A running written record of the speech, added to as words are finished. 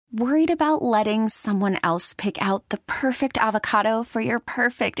Worried about letting someone else pick out the perfect avocado for your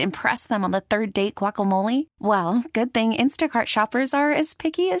perfect impress them on the third date guacamole? Well, good thing Instacart shoppers are as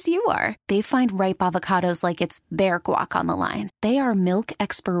picky as you are. They find ripe avocados like it's their guac on the line. They are milk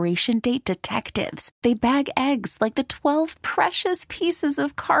expiration date detectives. They bag eggs like the 12 precious pieces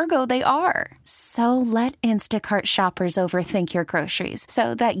of cargo they are. So let Instacart shoppers overthink your groceries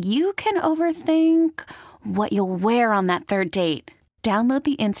so that you can overthink what you'll wear on that third date. Download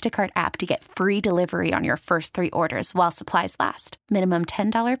the Instacart app to get free delivery on your first 3 orders while supplies last. Minimum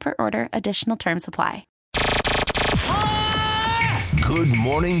 $10 per order. Additional terms apply. Good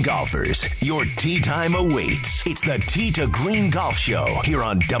morning, golfers. Your tee time awaits. It's the Tee to Green Golf Show here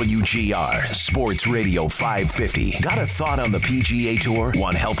on WGR Sports Radio 550. Got a thought on the PGA Tour?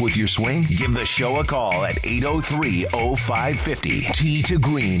 Want help with your swing? Give the show a call at 803-0550. Tee to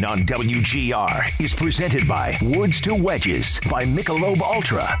Green on WGR is presented by Woods to Wedges, by Michelob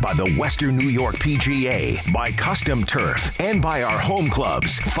Ultra, by the Western New York PGA, by Custom Turf, and by our home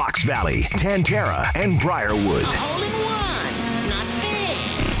clubs, Fox Valley, Tantera, and Briarwood.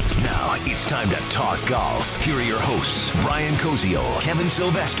 Now it's time to talk golf. Here are your hosts, Brian Koziol, Kevin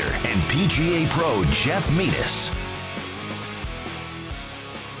Sylvester, and PGA Pro Jeff Metis.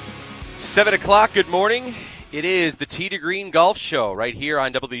 7 o'clock, good morning. It is the Tee to Green Golf Show right here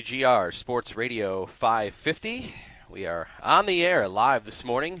on WGR Sports Radio 550. We are on the air live this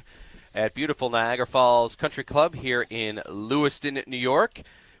morning at beautiful Niagara Falls Country Club here in Lewiston, New York.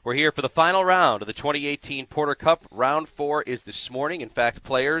 We're here for the final round of the 2018 Porter Cup. Round 4 is this morning. In fact,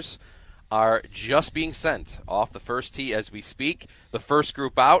 players are just being sent off the first tee as we speak. The first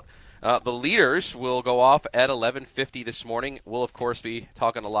group out. The leaders will go off at 11:50 this morning. We'll, of course, be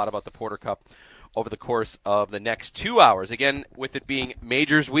talking a lot about the Porter Cup over the course of the next 2 hours. Again, with it being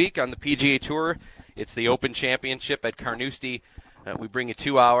Majors Week on the PGA Tour, it's the Open Championship at Carnoustie. We bring you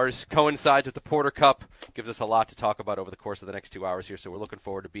 2 hours, coincides with the Porter Cup, gives us a lot to talk about over the course of the next 2 hours here, so we're looking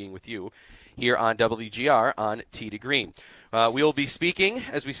forward to being with you here on WGR on Tee to Green. We'll be speaking,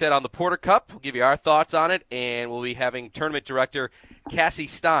 as we said, on the Porter Cup. We'll give you our thoughts on it, and we'll be having Tournament Director Cassie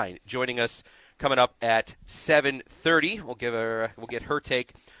Stein joining us coming up at 7:30. We'll get her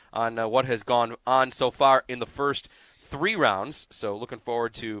take on what has gone on so far in the first 3 rounds, so looking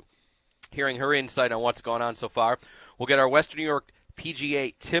forward to hearing her insight on what's gone on so far. We'll get our Western New York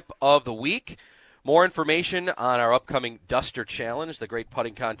PGA Tip of the Week. More information on our upcoming Duster Challenge, the great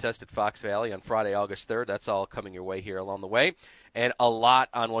putting contest at Fox Valley on Friday, August 3rd. That's all coming your way here along the way. And a lot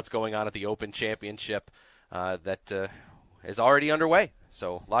on what's going on at the Open Championship that is already underway.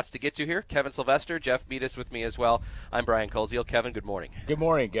 So lots to get to here. Kevin Sylvester, Jeff Metis with me as well. I'm Brian Koziel. Kevin, good morning. Good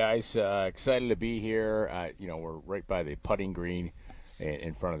morning, guys. Excited to be here. We're right by the putting green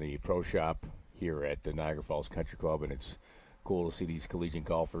in front of the pro shop here at the Niagara Falls Country Club, and it's cool to see these collegiate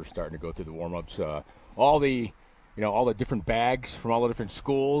golfers starting to go through the warm-ups. All the different bags from all the different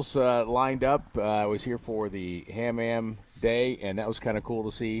schools lined up. I was here for the Ham Day, and that was kind of cool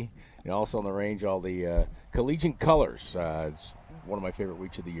to see. Also on the range, all the collegiate colors. It's one of my favorite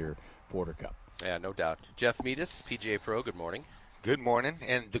weeks of the year, Porter Cup. Yeah, no doubt. Jeff Metis, PGA Pro, good morning. Good morning,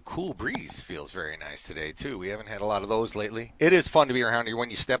 and the cool breeze feels very nice today, too. We haven't had a lot of those lately. It is fun to be around here. When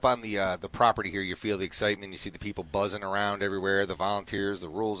you step on the property here, you feel the excitement. You see the people buzzing around everywhere, the volunteers, the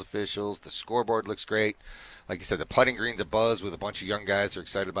rules officials. The scoreboard looks great. Like you said, the putting green's a buzz with a bunch of young guys who are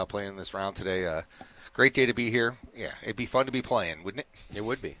excited about playing this round today. Great day to be here. Yeah, it'd be fun to be playing, wouldn't it? It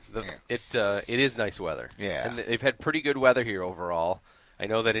would be. It is nice weather. Yeah. And they've had pretty good weather here overall. I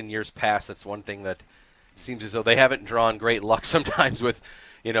know that in years past, that's one thing that seems as though they haven't drawn great luck sometimes with,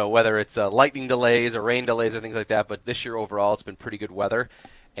 whether it's lightning delays or rain delays or things like that. But this year overall, it's been pretty good weather.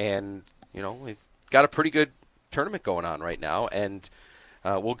 And, we've got a pretty good tournament going on right now. And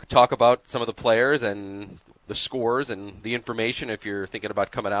we'll talk about some of the players and the scores and the information if you're thinking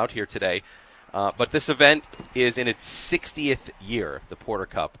about coming out here today. But this event is in its 60th year, the Porter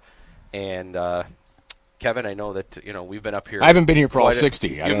Cup. And Kevin, I know that we've been up here. I haven't been here for all 60.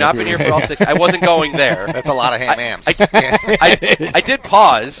 You've not been here for all 60. I wasn't going there. That's a lot of ham-ams. I did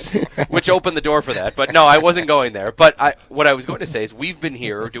pause, which opened the door for that. But no, I wasn't going there. But what I was going to say is we've been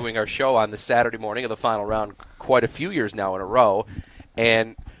here doing our show on the Saturday morning of the final round quite a few years now in a row.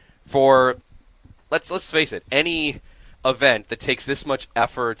 And for let's face it, any event that takes this much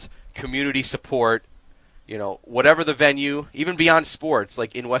effort, community support, whatever the venue, even beyond sports,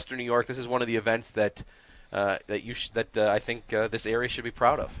 like in Western New York, this is one of the events that I think this area should be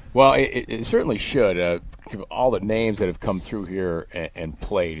proud of. Well, it certainly should. All the names that have come through here and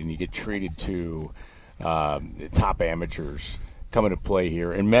played, and you get treated to top amateurs coming to play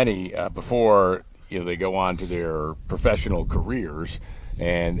here, and many before they go on to their professional careers.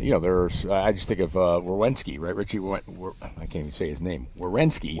 And, there's, I just think of Werenski, right? Richie, I can't even say his name.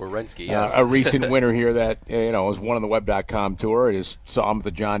 Werenski. Werenski, yes. A recent winner here that, was one on the Web.com tour. I just saw him at the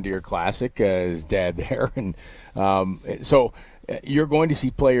John Deere Classic, his dad there. And so you're going to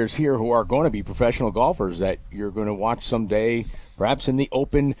see players here who are going to be professional golfers that you're going to watch someday, perhaps in the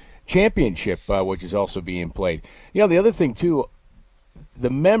Open Championship, which is also being played. The other thing, too,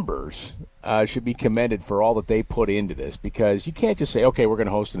 the members should be commended for all that they put into this, because you can't just say, okay, we're going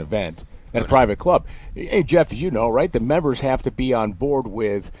to host an event at a private club. Hey, Jeff, as you know, right, the members have to be on board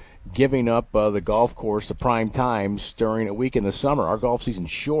with giving up the golf course, the prime times during a week in the summer. Our golf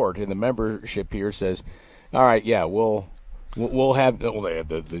season's short, and the membership here says, all right, yeah, we'll have they have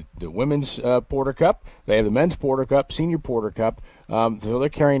the women's Porter Cup, they have the men's Porter Cup, senior Porter Cup, so they're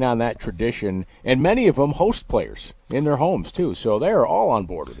carrying on that tradition, and many of them host players in their homes too, so they're all on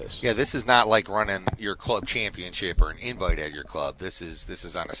board with this. Yeah, this is not like running your club championship or an invite at your club. This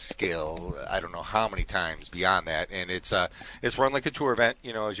is on a scale, I don't know how many times beyond that, and it's run like a tour event.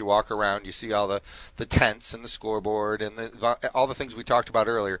 As you walk around, you see all the tents and the scoreboard and all the things we talked about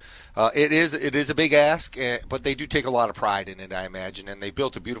earlier. It is a big ask, but they do take a lot of pride in it, I imagine, and they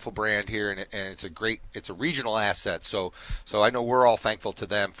built a beautiful brand here, and it's a regional asset. So I know we're all thankful to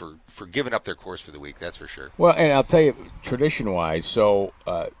them for giving up their course for the week. That's for sure. Well, and I'll tell you, tradition-wise, so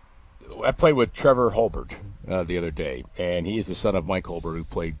I played with Trevor Holbert the other day, and he is the son of Mike Holbert, who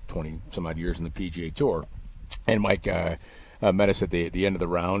played 20-some-odd years in the PGA Tour. And Mike met us at the end of the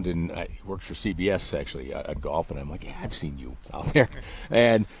round, and he works for CBS, actually, at golf, and I'm like, yeah, I've seen you out there.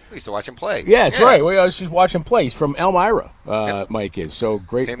 And we used to watch him play. Yeah, that's right. We used to watch him play. He's from Elmira, Mike is. So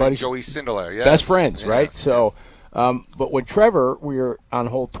great him buddy. And Joey Sindelar, yes. Best friends, right? Yes, so, but when Trevor, we were on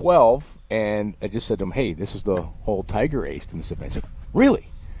hole 12, and I just said to him, hey, this is the hole Tiger aced in this event. I said, really?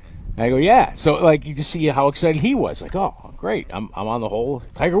 And I go, yeah. So, you just see how excited he was. Like, oh, great. I'm on the hole.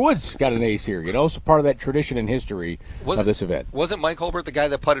 Tiger Woods got an ace here. So part of that tradition and history of this event. Wasn't Mike Holbert the guy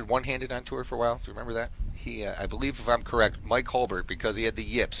that putted one-handed on tour for a while? Do you remember that? He, I believe, if I'm correct, Mike Holbert, because he had the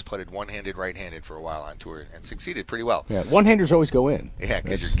yips, putted one-handed, right-handed for a while on tour and succeted pretty well. Yeah, one-handers always go in. Yeah,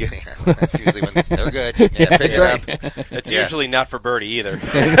 because you're getting that's usually when they're good. Yeah, pick it right. up. It's usually not for birdie either. No,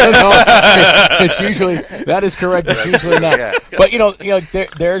 it's usually, that is correct. It's usually not. Yeah.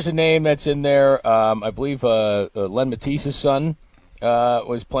 But there's a name that's in there. I believe Len Matisse's son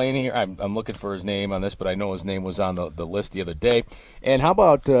was playing here. I'm looking for his name on this, but I know his name was on the list the other day. And how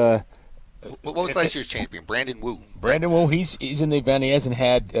about what was last year's champion? Brandon Wu. Brandon Wu, he's in the event. He hasn't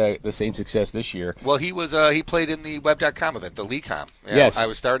had the same success this year. Well, he played in the Web.com event, the LeeCom. Yeah, yes. I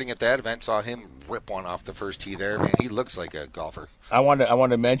was starting at that event, saw him rip one off the first tee there. Man, he looks like a golfer. I want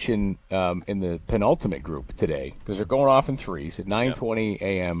to mention in the penultimate group today, because they're going off in threes at 9:20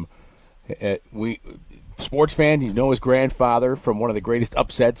 a.m. Sports fan, his grandfather from one of the greatest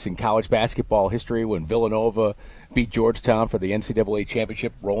upsets in college basketball history when Villanova beat Georgetown for the NCAA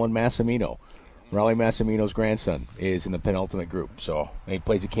championship. Roland Massimino, Raleigh Massimino's grandson, is in the penultimate group. So he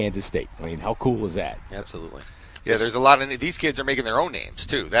plays at Kansas State. I mean, how cool is that? Absolutely. Yeah, there's a lot of these kids are making their own names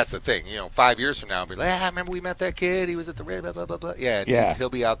too. That's the thing. 5 years from now, I'll be like, remember we met that kid? He was at the Red, blah blah blah blah. Yeah,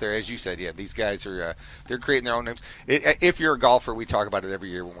 he'll be out there, as you said. Yeah, these guys are they're creating their own names. If you're a golfer, we talk about it every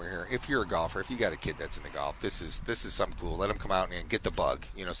year when we're here. If you're a golfer, if you got a kid that's in the golf, this is something cool. Let them come out and get the bug.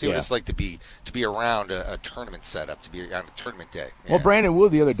 See what it's like to be around a tournament setup, to be on a tournament day. Yeah. Well, Brandon Wu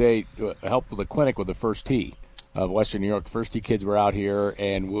the other day helped with a clinic with the First Tee of Western New York. The First Tee kids were out here,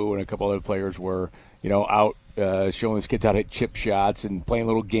 and Wu and a couple other players were out. Showing his kids how to hit chip shots and playing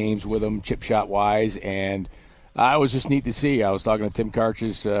little games with them, chip shot wise, and it was just neat to see. I was talking to Tim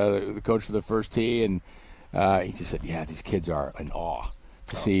Karches, the coach for the First Tee, and he just said, "Yeah, these kids are in awe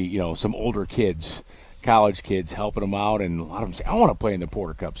to see some older kids, college kids, helping them out, and a lot of them say, I want to play in the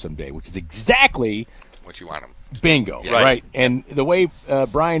Porter Cup someday," which is exactly what you want them. Bingo, yes. Right? And the way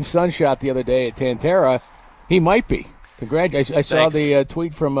Brian's son shot the other day at Tantera, he might be. Congratulations. I saw the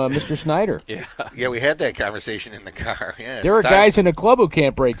tweet from Mr. Snyder. Yeah, we had that conversation in the car. Yeah, there are guys in the club who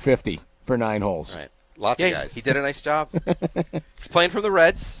can't break 50 for 9 holes. Right. Lots of guys. He did a nice job. He's playing for the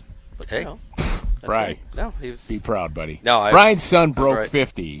Reds. But, hey. Brian. No, he was. Be proud, buddy. No, Brian's son broke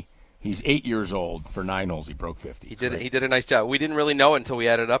 50. He's 8 years old. For 9 holes, he broke 50. He did a nice job. We didn't really know it until we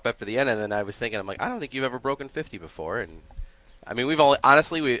added up after the end, and then I was thinking, I'm like, I don't think you've ever broken 50 before. And I mean, we've only,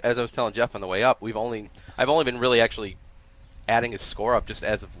 honestly, as I was telling Jeff on the way up, I've only been really actually adding his score up just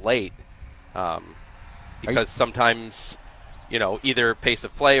as of late, because sometimes, either pace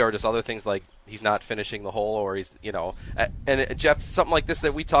of play or just other things like he's not finishing the hole, or he's, and Jeff, something like this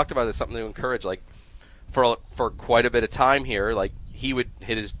that we talked about is something to encourage. Like for quite a bit of time here, like he would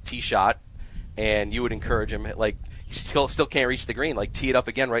hit his tee shot, and you would encourage him. Like still can't reach the green. Like, tee it up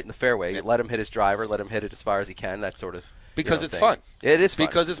again right in the fairway. Let him hit his driver. Let him hit it as far as he can. That sort of because it's thing. fun. It is fun.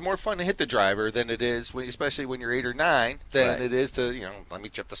 Because it's more fun to hit the driver than it is, especially when you're 8 or 9, than Right. it is to let me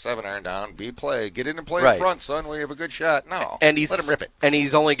chip the 7-iron down, get in and play Right. in front, son. We have a good shot. No, And let him rip it. And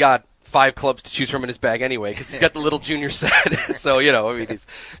he's only got 5 clubs to choose from in his bag anyway, because he's got the little junior set. So I mean,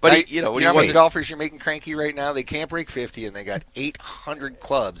 But he, you know how many golfers you're making cranky right now? They can't break 50, and they got 800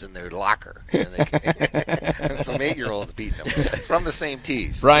 clubs in their locker. And and some 8-year-olds beating them from the same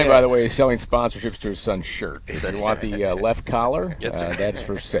tees. Brian, by the way, is selling sponsorships to his son's shirt. If you want the left collar, that's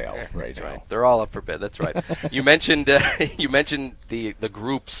for sale right now. Right. They're all up for bid. That's right. You mentioned the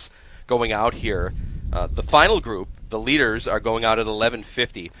groups going out here. The final group, the leaders, are going out at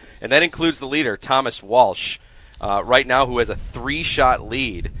 11:50, and that includes the leader, Thomas Walsh, right now, who has a 3-shot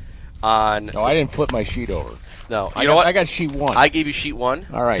lead on. No, I didn't flip my sheet over. No, you know what? I got sheet 1. I gave you sheet 1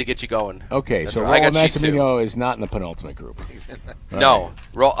 all right. to get you going. Okay, That's so right. Raul Massimino is not in the penultimate group. No,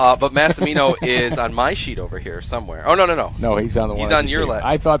 but Massimino is on my sheet over here somewhere. Oh, no. No, he's on the one. He's on your left.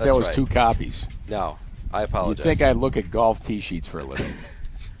 I thought that That's was right. 2 copies. No, I apologize. You'd think I'd look at golf tee sheets for a living.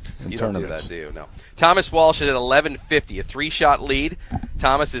 You don't do that, do you? No. Thomas Walsh at 11:50, a 3-shot lead.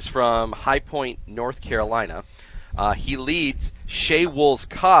 Thomas is from High Point, North Carolina. He leads Shea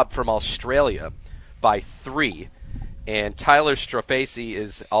Wolves-Cobb from Australia by 3. And Tyler Strafacey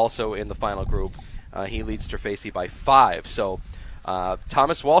is also in the final group. He leads Strafacey by 5. So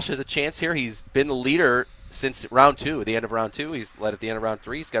Thomas Walsh has a chance here. He's been the leader since round 2, the end of round 2. He's led at the end of round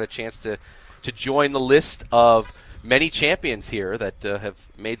 3. He's got a chance to join the list of many champions here that have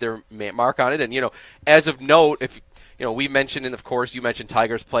made their mark on it. And, as of note, if we mentioned, and of course you mentioned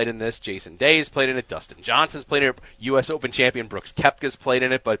Tiger's played in this, Jason Day's played in it, Dustin Johnson's played in it, U.S. Open champion Brooks Koepka's played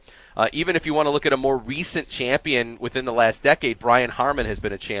in it. But even if you want to look at a more recent champion within the last decade, Brian Harman has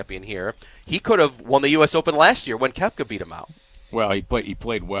been a champion here. He could have won the U.S. Open last year when Koepka beat him out. Well, he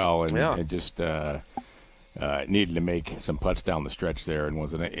played well and just needed to make some putts down the stretch there and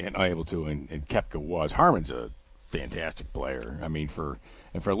wasn't unable to. And Koepka was. Harman's a fantastic player. I mean, for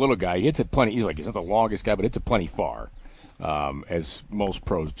a little guy, he hits it plenty. He's not the longest guy, but hits it plenty far, as most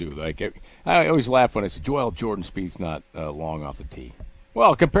pros do. I always laugh when I say Joel Jordan Spieth's not long off the tee.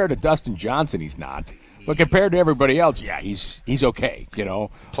 Well, compared to Dustin Johnson, he's not. But compared to everybody else, he's okay.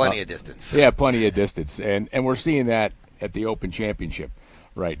 Plenty of distance. Yeah, plenty of distance, and we're seeing that at the Open Championship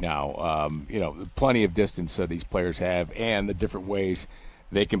right now. Plenty of distance these players have, and the different ways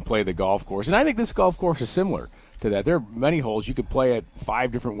they can play the golf course. And I think this golf course is similar to that. There are many holes you could play at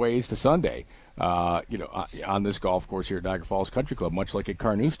 5 different ways to Sunday. On this golf course here at Niagara Falls Country Club, much like at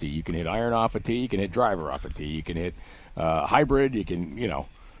Carnoustie, you can hit iron off a tee, you can hit driver off a tee, you can hit hybrid, you can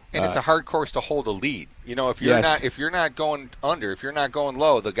And it's a hard course to hold a lead. If you're not going under, if you're not going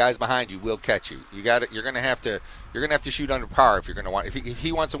low, the guys behind you will catch you. You're going to have to shoot under par if you're going to want. If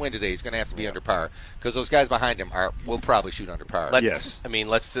he wants to win today, he's going to have to be under par because those guys behind him will probably shoot under par. Let's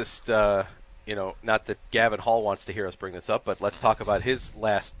just not that Gavin Hall wants to hear us bring this up, but let's talk about his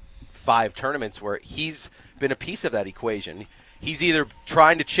last 5 tournaments where he's been a piece of that equation. He's either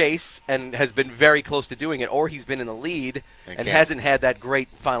trying to chase and has been very close to doing it, or he's been in the lead and hasn't had that great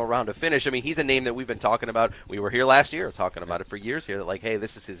final round of finish. I mean, he's a name that we've been talking about. We were here last year talking about it for years here, that hey,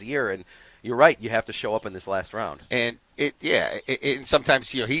 this is his year. And you're right, you have to show up in this last round. And and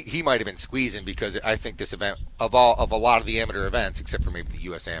sometimes he might have been squeezing because I think this event of a lot of the amateur events, except for maybe the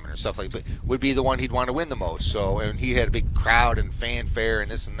U.S. Amateur stuff like that, would be the one he'd want to win the most. So, and he had a big crowd and fanfare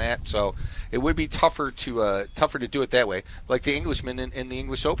and this and that. So it would be tougher to do it that way. Like the Englishman in the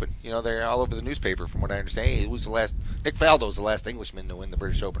English Open, they're all over the newspaper from what I understand. Hey, who's the last? Nick Faldo's the last Englishman to win the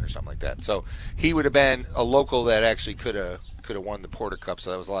British Open or something like that. So he would have been a local that actually could have won the Porter Cup. So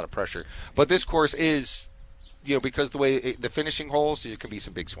that was a lot of pressure. But this course is. Because the way the finishing holes, there can be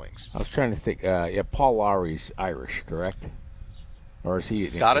some big swings. I was trying to think. Paul Lowry's Irish, correct? Or is he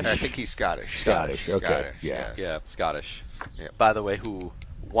Scottish? I think he's Scottish. Scottish. Okay. Scottish, Yeah, Scottish. Yeah. By the way, who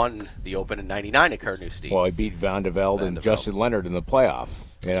won the Open in '99 at Carnoustie? Well, he beat Van de Velde and Justin Leonard in the playoff.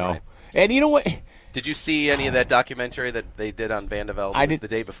 Right. And you know what? Did you see any of that documentary that they did on Van de Velde? It was the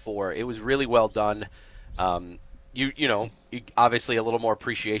day before. It was really well done. You obviously a little more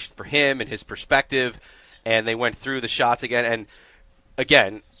appreciation for him and his perspective. And they went through the shots again. And,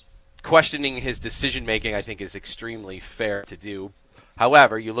 again, questioning his decision-making, I think, is extremely fair to do.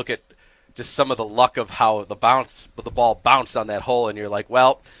 However, you look at just some of the luck of how the ball bounced on that hole, and you're like,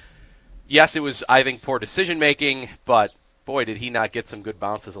 well, yes, it was, I think, poor decision-making, but, boy, did he not get some good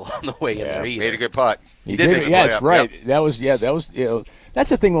bounces along the way in there either. Made a good putt. He did make a yeah, layup. that's right. Yep. That was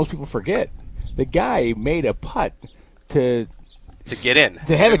that's the thing most people forget. The guy made a putt to get in.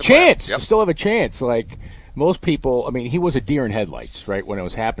 To have a chance. Yep. To still have a chance. Like, most people, I mean, he was a deer in headlights, right, when it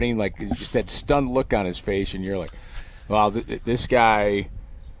was happening. Like, just that stunned look on his face, and you're like, wow, this guy,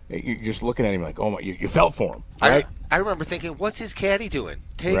 you're just looking at him like, oh, my, you felt for him, right? I remember thinking, what's his caddy doing?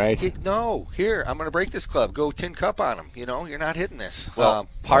 No, here, I'm going to break this club. Go tin cup on him. You're not hitting this. Well,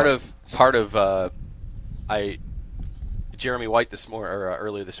 part of Jeremy White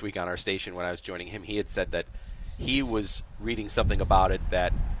earlier this week on our station when I was joining him, he had said that he was reading something about it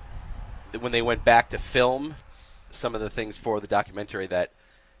that when they went back to film some of the things for the documentary, that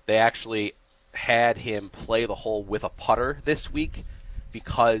they actually had him play the hole with a putter this week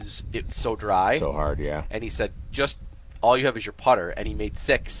because it's so dry. So hard, yeah. And he said, just all you have is your putter, and he made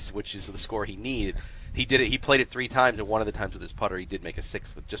 6, which is the score he needed. He did it. He played it 3 times, and one of the times with his putter, he did make a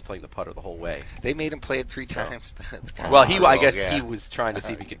 6 with just playing the putter the whole way. They made him play it 3 times. Well, I guess he was trying to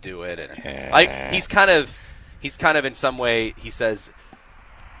see if he could do it, and he's kind of in some way, he says,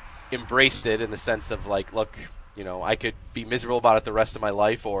 embraced it in the sense of like, look, I could be miserable about it the rest of my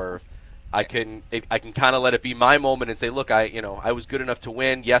life, or I can kind of let it be my moment and say, look, I was good enough to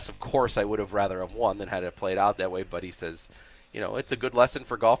win. Yes, of course, I would have rather have won than had it played out that way. But he says, it's a good lesson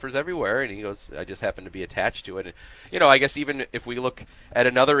for golfers everywhere. And he goes, I just happen to be attached to it. And, I guess even if we look at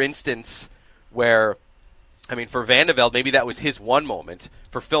another instance where, for Van de Velde, maybe that was his one moment.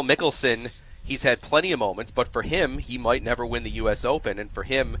 For Phil Mickelson, he's had plenty of moments, but for him, he might never win the U.S. Open. And for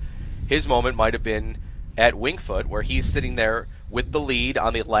him, his moment might have been at Winged Foot, where he's sitting there with the lead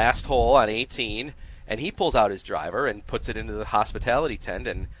on the last hole on 18, and he pulls out his driver and puts it into the hospitality tent,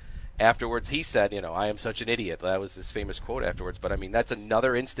 and afterwards he said, I am such an idiot. That was his famous quote afterwards. But, that's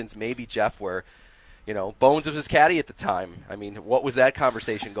another instance maybe, Jeff, where, Bones was his caddy at the time. What was that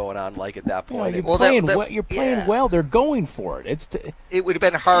conversation going on like at that point? You're playing well. They're going for it. It would have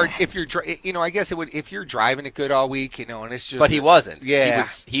been hard if you're, I guess it would, if you're driving it good all week, and it's just. But he wasn't. Yeah.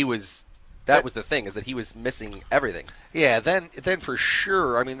 He was. That was the thing, is that he was missing everything. Yeah, then for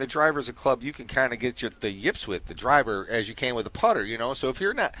sure, the driver's a club you can kind of get the yips with the driver as you can with a putter, So if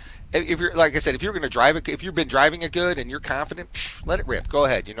you're like I said, if you're going to drive it, if you've been driving it good and you're confident, let it rip. Go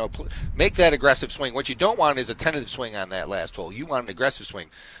ahead, make that aggressive swing. What you don't want is a tentative swing on that last hole. You want an aggressive swing,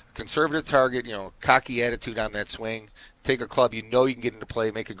 conservative target, cocky attitude on that swing. Take a club you can get into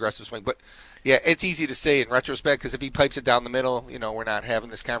play, make aggressive swing. But yeah, it's easy to say in retrospect because if he pipes it down the middle, we're not having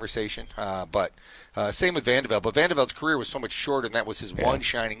this conversation. But same with Van de Velde. But Van de Velde's career was so much shorter, and that was his one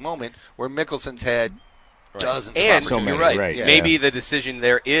shining moment, where Mickelson's had dozens of opportunities. And you're right. Yeah. Maybe the decision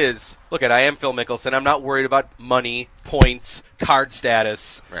there is, look, I am Phil Mickelson. I'm not worried about money, points, card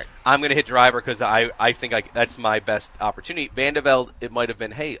status. Right. I'm going to hit driver because I think that's my best opportunity. Van de Velde, it might have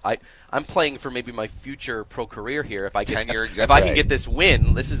been, hey, I'm playing for maybe my future pro career here. If I can get this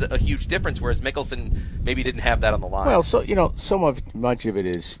win, this is a huge difference. Whereas Mickelson maybe didn't have that on the line. Well, so much of it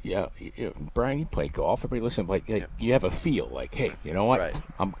is, Brian, you play golf. Everybody listen, you have a feel like, hey, you know what? Right.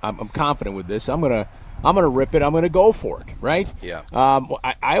 I'm confident with this. I'm gonna rip it. I'm gonna go for it. Right? Yeah.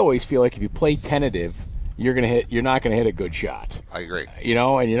 I always feel like if you play tentative, you're not gonna hit a good shot. I agree. And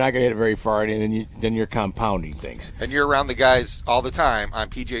you're not gonna hit it very far, and then you're compounding things. And you're around the guys all the time on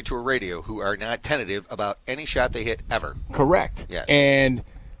PGA Tour radio who are not tentative about any shot they hit ever. Correct. Yes. And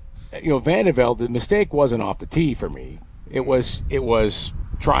Van de Velde, the mistake wasn't off the tee for me. It was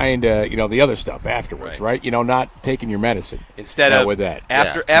trying to the other stuff afterwards, right? Not taking your medicine. Instead of with that.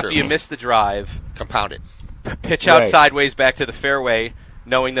 After you miss the drive, compound it. Pitch out sideways back to the fairway,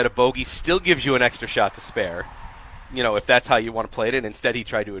 knowing that a bogey still gives you an extra shot to spare. If that's how you want to play it, and instead he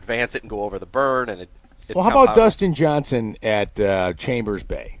tried to advance it and go over the burn. And how about Dustin Johnson at Chambers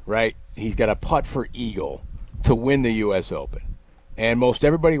Bay, right? He's got a putt for eagle to win the U.S. Open. And most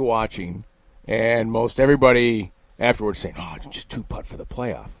everybody watching and most everybody afterwards saying, just 2 putt for the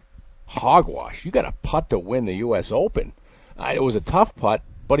playoff. Hogwash. You got a putt to win the U.S. Open. It was a tough putt,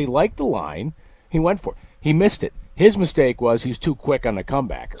 but he liked the line. He went for it. He missed it. His mistake was he's too quick on the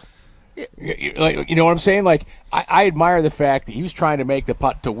comebacker. You know what I'm saying? Like, I admire the fact that he was trying to make the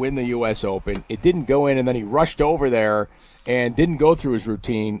putt to win the U.S. Open. It didn't go in, and then he rushed over there and didn't go through his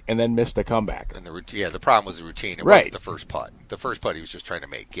routine and then missed the comeback. And the problem was the routine. It wasn't the first putt. The first putt he was just trying to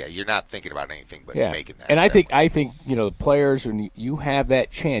make. Yeah, you're not thinking about anything but making that. And I think the players, when you have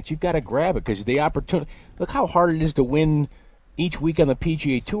that chance, you've got to grab it because the opportunity. Look how hard it is to win each week on the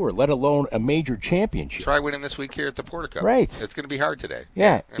PGA Tour, let alone a major championship. Try winning this week here at the Portico. Right. It's going to be hard today.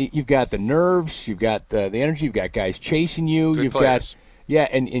 Yeah. You've got the nerves. You've got the energy. You've got guys chasing you. Good you've players.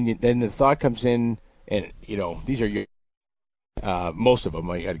 got and then the thought comes in, and these are your. Most of them.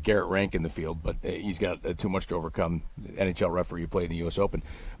 I had Garrett Rank in the field, but he's got too much to overcome. NHL referee played in the U.S. Open.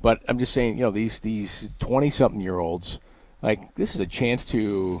 But I'm just saying, these 20-something-year-olds, like, this is a chance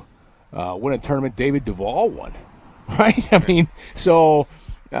to win a tournament David Duval won, right? I mean, so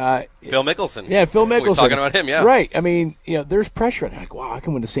Phil Mickelson. Yeah, Phil Mickelson. We're talking about him, yeah. Right. I mean, there's pressure. Like, wow, I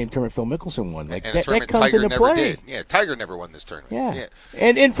can win the same tournament Phil Mickelson won. Like and a that comes Tiger into never play. did. Yeah, Tiger never won this tournament. Yeah.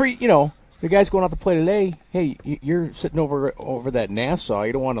 And for the guys going out to play today, hey, you're sitting over that Nassau.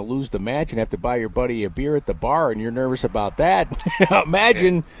 You don't want to lose the match and have to buy your buddy a beer at the bar, and you're nervous about that.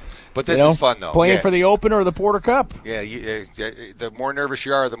 Imagine. Yeah. But this is fun, though. Playing for the Open or the Porter Cup. Yeah, the more nervous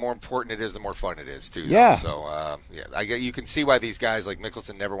you are, the more important it is, the more fun it is, too. Yeah. So, you can see why these guys like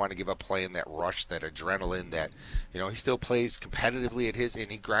Mickelson never want to give up playing that rush, that adrenaline, that, he still plays competitively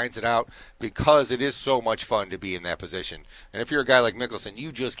and he grinds it out because it is so much fun to be in that position. And if you're a guy like Mickelson,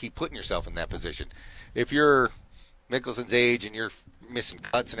 you just keep putting yourself in that position. If you're Mickelson's age and you're missing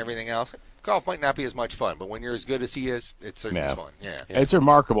cuts and everything else, golf might not be as much fun, but when you're as good as he is, it's fun. Yeah, it's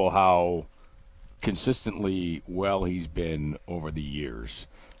remarkable how consistently well he's been over the years,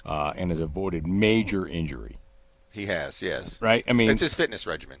 and has avoided major injury. He has, yes. Right. I mean, it's his fitness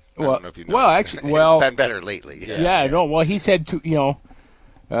regimen. I well, don't know if you know. Well, actually, it's been better lately. Yes. Yeah. No. Well, he's had two.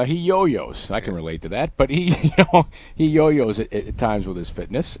 He yo-yos. I can relate to that, but he yo-yos at times with his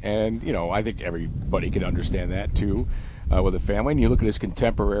fitness, and I think everybody can understand that too. With a family, and you look at his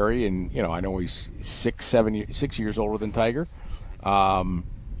contemporary, and I know he's 6 years older than Tiger,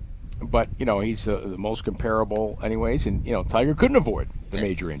 but he's the most comparable, anyways. And Tiger couldn't avoid the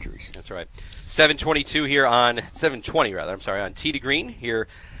major injuries. That's right. 7:22 here on 7:20 rather. I'm sorry, on Tee to Green here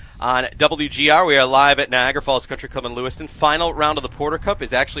on WGR. We are live at Niagara Falls Country Club in Lewiston. Final round of the Porter Cup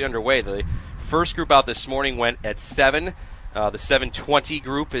is actually underway. The first group out this morning went at 7. The 7:20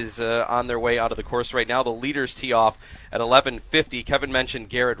 group is on their way out of the course right now. The leaders tee off at 11:50. Kevin mentioned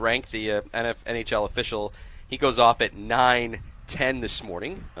Garrett Rank, the NHL official. He goes off at 9:10 this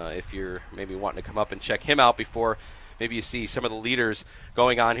morning. If you're maybe wanting to come up and check him out before maybe you see some of the leaders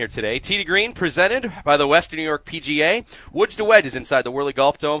going on here today. Tee to Green presented by the Western New York PGA. Woods to Wedges inside the Whirly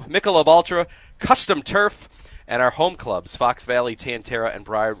Golf Dome. Michelob Ultra, Custom Turf, and our home clubs, Fox Valley, Tantera, and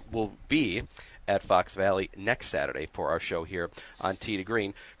Briar, will be at Fox Valley next Saturday for our show here on Tee to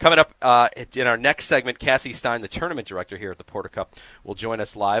Green. Coming up in our next segment, Cassie Stein, the tournament director here at the Porter Cup, will join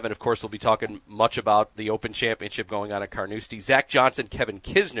us live. And, of course, we'll be talking much about the Open Championship going on at Carnoustie. Zach Johnson, Kevin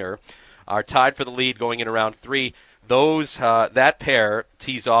Kisner are tied for the lead going in round 3. That pair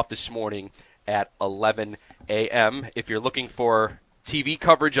tees off this morning at 11 a.m. If you're looking for TV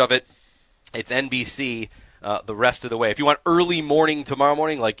coverage of it, it's NBC the rest of the way. If you want early morning tomorrow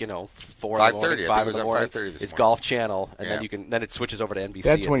morning, 4 in the morning, 5 in the morning, it's Golf Channel, and then it switches over to NBC.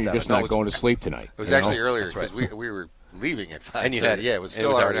 That's when you're just not going to sleep tonight. It was actually earlier because we were leaving at 5:30. Yeah, it was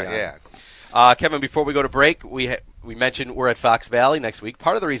still already on. Yeah. Kevin, before we go to break, we mentioned we're at Fox Valley next week.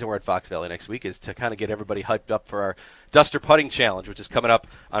 Part of the reason we're at Fox Valley next week is to kind of get everybody hyped up for our Duster Putting Challenge, which is coming up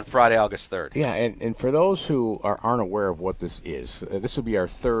on Friday, August 3rd. Yeah, and for those who aren't aware of what this is, this will be our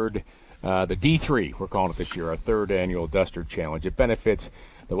third, the D3, we're calling it this year, our third annual Duster Challenge. It benefits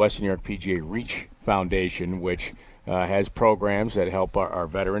the Western New York PGA Reach Foundation, which has programs that help our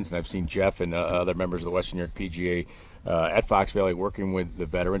veterans, and I've seen Jeff and other members of the Western New York PGA at Fox Valley working with the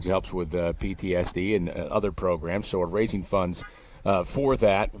veterans. It helps with PTSD and other programs. So we're raising funds for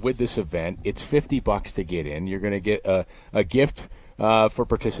that with this event. It's $50 to get in. You're going to get a gift for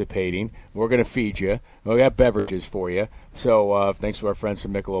participating. We're going to feed you. We got beverages for you. So thanks to our friends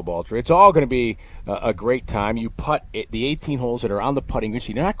from Michelob Ultra. It's all going to be a great time. You putt the 18 holes that are on the putting green.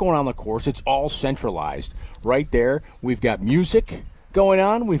 So you're not going on the course. It's all centralized right there. We've got music going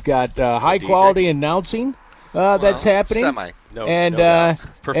on. We've got high-quality announcing. That's happening.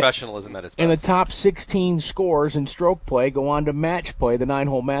 Professionalism at its best. And the top 16 scores in stroke play go on to match play, the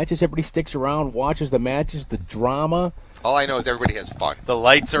 9-hole matches. Everybody sticks around, watches the matches, the drama. All I know is everybody has fun. The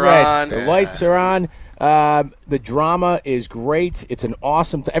lights are on. The lights are on. The drama is great. It's an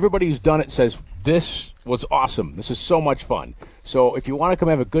awesome everybody who's done it says, this was awesome. This is so much fun. So if you want to come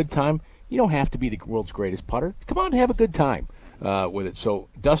have a good time, you don't have to be the world's greatest putter. Come on and have a good time with it. So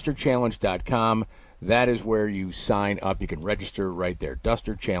DusterChallenge.com. That is where you sign up. You can register right there.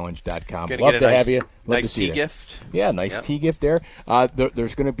 DusterChallenge.com. Love to have you. Nice tee gift. Yeah, nice tee gift there.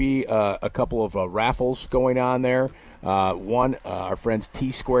 There's going to be a couple of raffles going on there. One, our friends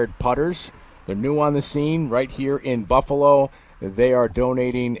T-Squared Putters. They're new on the scene right here in Buffalo. They are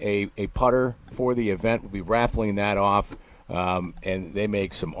donating a putter for the event. We'll be raffling that off, and they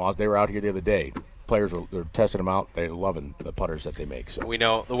make some awesome. They were out here the other day. Players are testing them out. They're loving the putters that they make. So we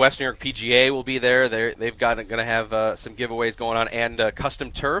know the Western New York PGA will be there. They've going to have some giveaways going on, and Custom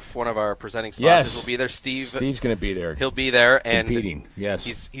Turf, one of our presenting sponsors, will be there. Steve's going to be there. He'll be there and competing. Yes,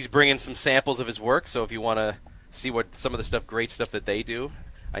 he's bringing some samples of his work. So if you want to see what some of the great stuff that they do,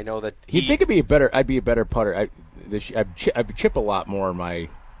 I know that You'd think I'd be a better putter. I chip a lot more in my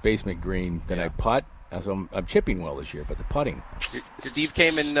basement green than I putt. So I'm chipping well this year, but the putting. Steve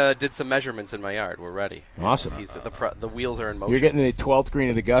came and did some measurements in my yard. We're ready. Awesome. The wheels are in motion. You're getting the 12th green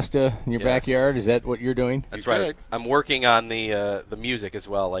of Augusta in your backyard? Is that what you're doing? That's right. I'm working on the music as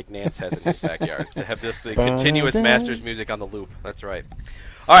well, like Nance has in his backyard, to have the continuous Masters music on the loop. That's right.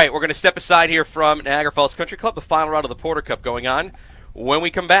 All right, we're going to step aside here from Niagara Falls Country Club, the final round of the Porter Cup going on. When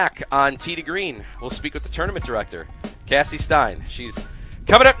we come back on Tee to Green, we'll speak with the tournament director, Cassie Stein. She's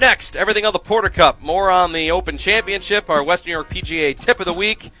coming up next, everything on the Porter Cup. More on the Open Championship, our Western New York PGA Tip of the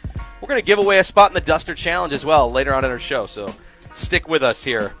Week. We're going to give away a spot in the Duster Challenge as well later on in our show, so stick with us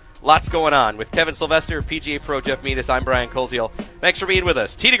here. Lots going on with Kevin Sylvester, PGA Pro Jeff Meadis. I'm Brian Koziel. Thanks for being with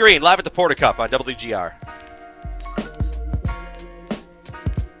us. Tee to Green, live at the Porter Cup on WGR.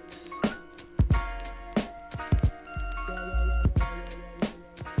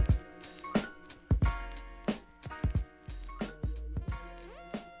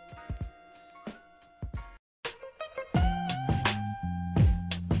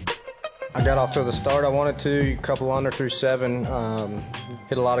 I got off to the start I wanted to, a couple under through 7.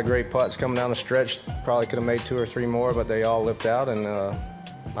 Hit a lot of great putts coming down the stretch. Probably could have made 2 or 3 more, but they all lipped out, and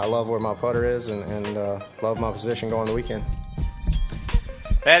I love where my putter is and love my position going the weekend.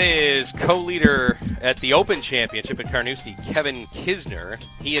 That is co-leader at the Open Championship in Carnoustie, Kevin Kisner.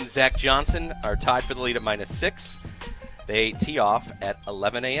 He and Zach Johnson are tied for the lead at -6. They tee off at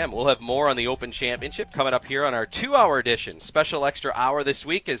 11 a.m. We'll have more on the Open Championship coming up here on our 2-hour edition. Special extra hour this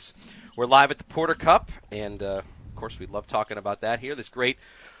week as we're live at the Porter Cup, and of course we love talking about that here. This great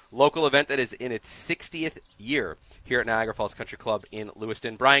local event that is in its 60th year here at Niagara Falls Country Club in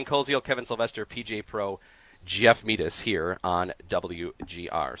Lewiston. Brian Koziel, Kevin Sylvester, PGA Pro Jeff Meadis here on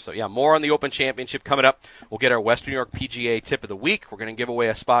WGR. So yeah, more on the Open Championship coming up. We'll get our Western New York PGA Tip of the Week. We're going to give away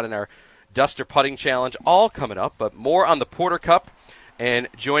a spot in our Duster Putting Challenge, all coming up, but more on the Porter Cup. And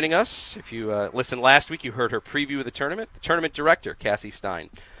joining us, if you listened last week, you heard her preview of the tournament. The tournament director, Cassie Stein,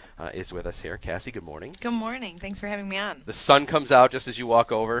 is with us here. Cassie, good morning. Good morning. Thanks for having me on. The sun comes out just as you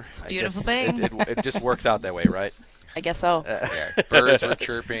walk over. It's a beautiful thing. It just works out that way, right? I guess so. Yeah, birds were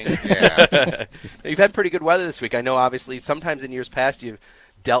chirping. Yeah. You've had pretty good weather this week. I know, obviously, sometimes in years past you've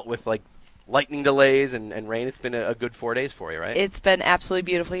dealt with, like, lightning delays and rain. It's been a good 4 days for you, right? It's been absolutely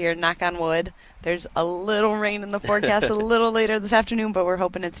beautiful here, knock on wood. There's a little rain in the forecast a little later this afternoon, but we're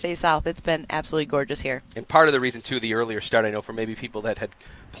hoping it stays south. It's been absolutely gorgeous here. And part of the reason, too, the earlier start, I know for maybe people that had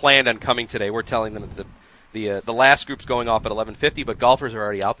planned on coming today, we're telling them that the last group's going off at 11:50, but golfers are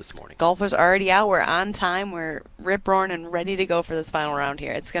already out this morning. Golfers are already out. We're on time. We're rip-roaring and ready to go for this final round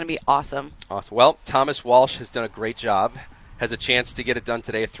here. It's going to be awesome. Awesome. Well, Thomas Walsh has done a great job, has a chance to get it done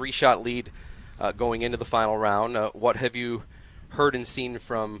today, a 3-shot lead going into the final round. What have you heard and seen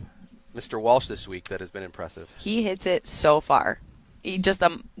from Mr. Walsh this week that has been impressive? He hits it so far. He just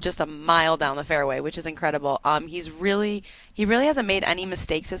a mile down the fairway, which is incredible. He really hasn't made any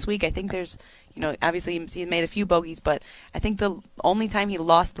mistakes this week. I think there's, obviously he's made a few bogeys, but I think the only time he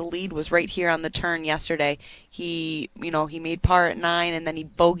lost the lead was right here on the turn yesterday. He made par at 9 and then he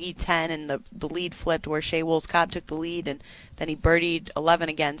bogeyed 10 and the lead flipped where Shea Wolfscobb took the lead and then he birdied 11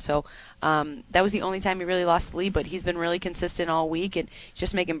 again. So that was the only time he really lost the lead, but he's been really consistent all week and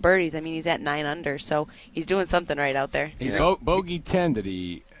just making birdies. I mean, he's at 9 under, so he's doing something right out there. He's bogeyed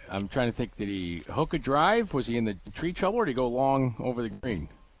 10. I'm trying to think, did he hook a drive? Was he in the tree trouble or did he go long over the green?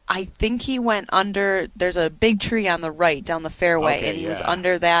 I think he went under. There's a big tree on the right down the fairway, and he was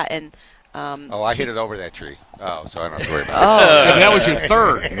under that. And I hit it over that tree. Oh, so I don't have to worry about that. That was your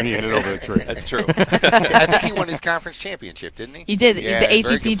third when you hit it over the tree. That's true. I think he won his conference championship, didn't he? He did. Yeah, he's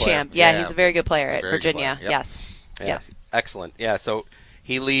the ACC champ. Yeah, he's a very good player at Very good Virginia. player. Yep. Yes. Yeah. Yep. Excellent. Yeah, so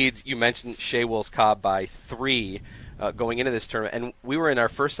he leads, you mentioned Shea Wolfscobb by 3 going into this tournament. And we were in our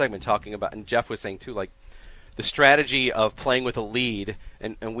first segment talking about, and Jeff was saying too, like, the strategy of playing with a lead,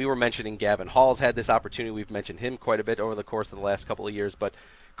 and we were mentioning Gavin Hall's had this opportunity. We've mentioned him quite a bit over the course of the last couple of years, but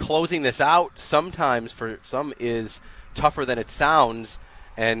closing this out sometimes for some is tougher than it sounds.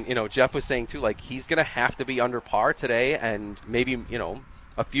 And, Jeff was saying too, like, he's going to have to be under par today and maybe,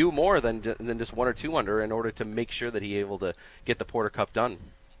 a few more than just 1 or 2 under in order to make sure that he's able to get the Porter Cup done.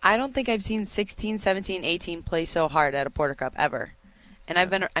 I don't think I've seen 16, 17, 18 play so hard at a Porter Cup ever. And I've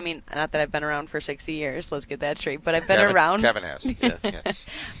been, not that I've been around for 60 years, let's get that straight, but I've been around. Kevin has. Yes.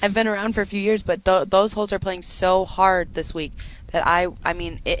 I've been around for a few years, but those holes are playing so hard this week that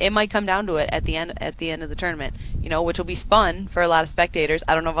it might come down to it at the end of the tournament, which will be fun for a lot of spectators.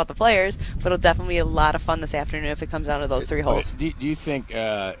 I don't know about the players, but it'll definitely be a lot of fun this afternoon if it comes down to those 3 holes. Do you think,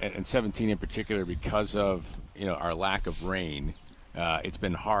 and 17 in particular, because of our lack of rain, it's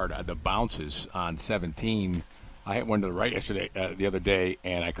been hard. The bounces on 17. I hit one to the right yesterday, the other day,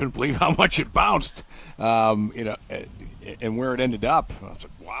 and I couldn't believe how much it bounced. And where it ended up, I was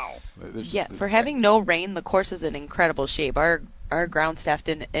like, wow. For having no rain, the course is in incredible shape. Our ground staff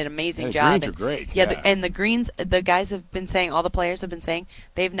did an amazing job. The greens are great. Yeah, and the greens, the guys have been saying, all the players have been saying,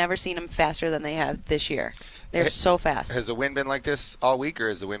 they've never seen them faster than they have this year. They're so fast. Has the wind been like this all week, or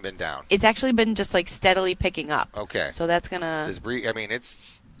has the wind been down? It's actually been just like steadily picking up. Okay. So that's gonna.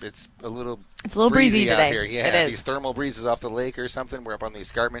 It's a little breezy out today. here. Yeah, it is. These thermal breezes off the lake or something. We're up on the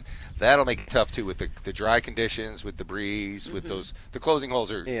escarpment. That'll make it tough too with the dry conditions, with the breeze, with the closing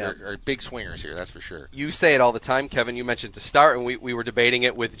holes are big swingers here. That's for sure. You say it all the time, Kevin. You mentioned to start, and we were debating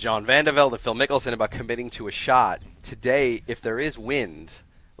it with John Vandevelde and Phil Mickelson about committing to a shot today. If there is wind,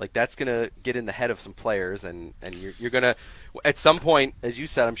 like that's going to get in the head of some players, and you're going to, at some point, as you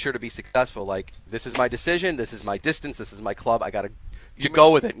said, I'm sure to be successful. Like this is my decision, this is my distance, this is my club. I got to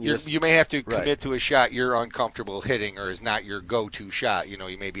go with it. You may have to commit to a shot you're uncomfortable hitting, or is not your go-to shot. You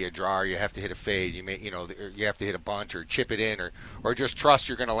may be a drawer. You have to hit a fade. You have to hit a bunch or chip it in, or just trust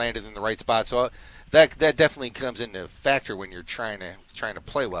you're going to land it in the right spot. So that definitely comes into factor when you're trying to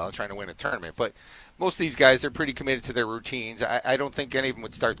play well and trying to win a tournament. But most of these guys, they're pretty committed to their routines. I don't think any of them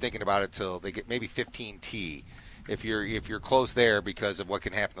would start thinking about it till they get maybe 15 tee. If you're close there because of what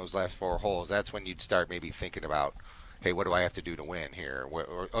can happen those last 4 holes, that's when you'd start maybe thinking about, hey, what do I have to do to win here?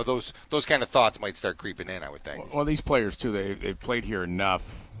 Or those kind of thoughts might start creeping in, I would think. Well, these players, too, they've played here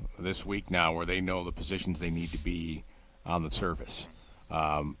enough this week now where they know the positions they need to be on the surface.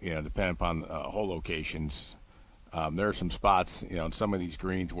 Depending upon hole locations, there are some spots, in some of these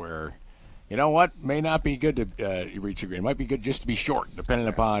greens where, may not be good to reach a green. It might be good just to be short, depending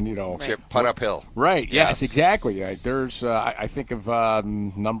upon, Chip, putt uphill. Right, yes, exactly. There's, I think of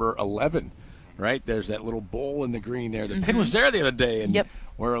number 11. Right, there's that little bowl in the green there. The pin was there the other day, and we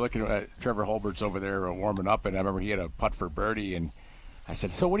were looking at Trevor Holbert's over there warming up, and I remember he had a putt for birdie, and I said,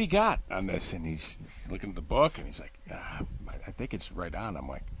 "So what do you got on this?" And he's looking at the book, and he's like, "I think it's right on." I'm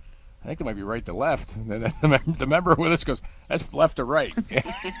like, "I think it might be right to left." And then the member with us goes, "That's left to right,"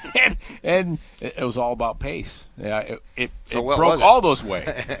 and it was all about pace. Yeah, it broke all those ways.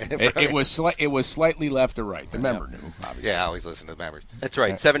 It was slightly left to right. The member knew, obviously. Yeah, I always listen to the members. That's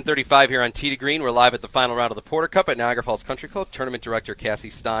right. 7:35 here on Tee to Green. We're live at the final round of the Porter Cup at Niagara Falls Country Club. Tournament director Cassie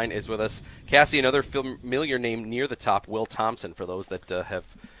Stein is with us. Cassie, another familiar name near the top, Will Thompson. For those that have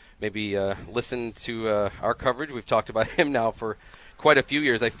maybe listened to our coverage, we've talked about him now for quite a few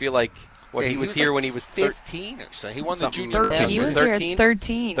years. I feel like he was here when he was 15 or so. He won the junior. 13. He was 13? here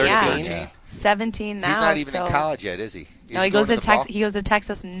 13. 17 now. He's not even in college yet, is he? No, he goes to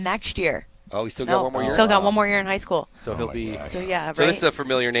Texas next year. Oh, he's still got one more year? Still got one more year in high school. So he'll be. So, yeah, right? So this is a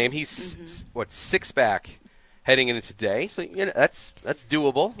familiar name. He's, 6 back heading into today. So, that's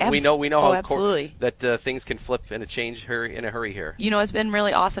doable. We know how absolutely. That things can flip and change in a hurry here. It's been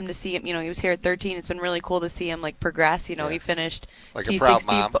really awesome to see him. He was here at 13. It's been really cool to see him, progress. He finished like T60. A proud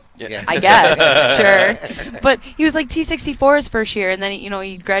mom. Yeah. I guess, sure. But he was like T64 his first year, and then,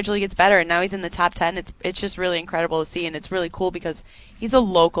 he gradually gets better, and now he's in the top 10. It's just really incredible to see, and it's really cool because he's a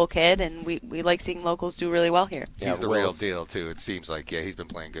local kid, and we like seeing locals do really well here. He's the real deal, too. It seems like, he's been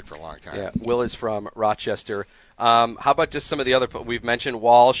playing good for a long time. Yeah, Will is from Rochester. How about just some of the other – we've mentioned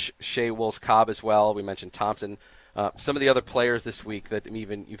Walsh, Shea Wills-Cobb as well. We mentioned Thompson. Some of the other players this week that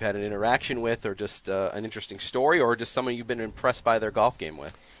even you've had an interaction with, or just an interesting story, or just someone you've been impressed by their golf game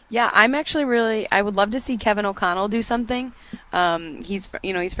with? Yeah, I'm actually I would love to see Kevin O'Connell do something. He's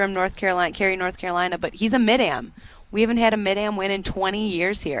from North Carolina, Cary, North Carolina, but he's a mid-am. We haven't had a mid-am win in 20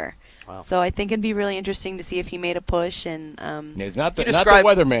 years here. Wow. So I think it'd be really interesting to see if he made a push. And he's not the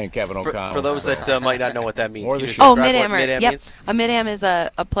weatherman, Kevin O'Connell. For those that might not know what that means. Mid-ammer. Yep. A mid-am is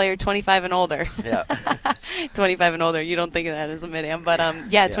a player 25 and older. Yeah. 25 and older. You don't think of that as a mid-am. But,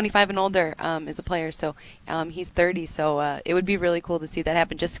 25 and older is a player. So he's 30. So it would be really cool to see that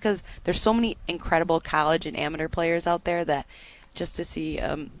happen just because there's so many incredible college and amateur players out there that just to see,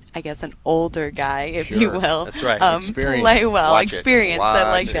 I guess, an older guy, if you will. That's right. Play well. Experience. I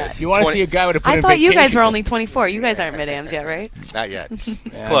like that. If you want to see a guy with a I thought you guys were only 24. You guys aren't mid-ams yet, right? Not yet.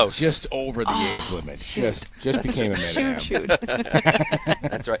 Close. Just over the age limit. Just became a mid-am. Shoot.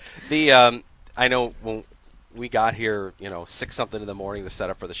 That's right. I know when we got here, 6-something in the morning to set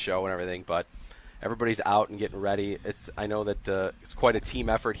up for the show and everything, but everybody's out and getting ready. I know that it's quite a team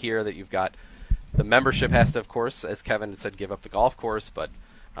effort here that you've got. The membership has to, of course, as Kevin said, give up the golf course, but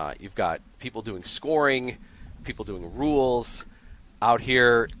you've got people doing scoring, people doing rules, out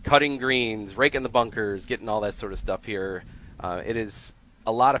here cutting greens, raking the bunkers, getting all that sort of stuff here. It is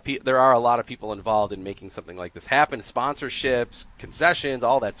there are a lot of people involved in making something like this happen. Sponsorships, concessions,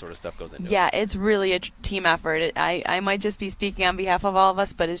 all that sort of stuff goes into it. Yeah, it's really a team effort. I might just be speaking on behalf of all of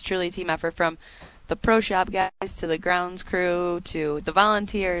us, but it's truly a team effort from the pro shop guys to the grounds crew to the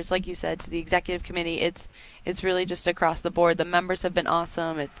volunteers, like you said, to the executive committee. It's really just across the board. The members have been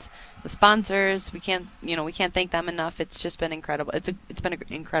awesome. It's the sponsors. We can't thank them enough. It's just been incredible. It's been an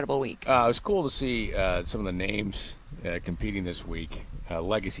incredible week. It was cool to see some of the names competing this week.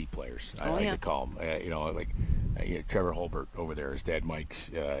 Legacy players, I like to call them. Trevor Holbert over there, his dad Mike's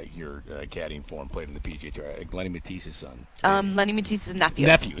here caddying for him, played in the PGA Tour. Lenny Matisse's son. Lenny Matisse's nephew.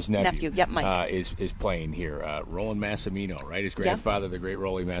 His nephew. Yep, Mike. Is playing here. Roland Massimino, right? His grandfather, the great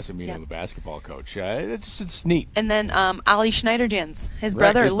Rolly Massimino, the basketball coach. It's neat. And then Ollie Schneiderjans, his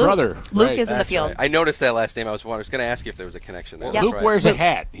brother, his Luke. brother, Luke right. is in the field. Right. I noticed that last name. I was going to ask you if there was a connection there. Well, Luke wears a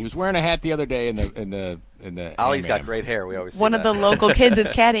hat. He was wearing a hat the other day in the Ollie's got great hair. We always see One that. of the local kids is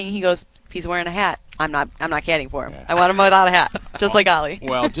caddying. He goes, if he's wearing a hat, I'm not caddying for him. Yeah. I want him without a hat, just like Ollie.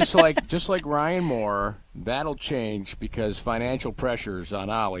 Well, just like Ryan Moore, that'll change because financial pressures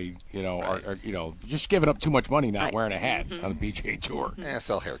on Ollie, are just giving up too much money not wearing a hat on the PGA Tour. Yeah,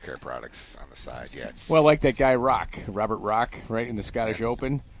 sell hair care products on the side. Yeah. Well, like that guy Robert Rock, right in the Scottish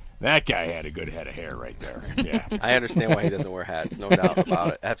Open. That guy had a good head of hair right there. Yeah. I understand why he doesn't wear hats. No doubt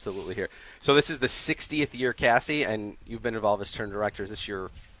about it. Absolutely here. So this is the 60th year, Cassie, and you've been involved as tournament director. Is this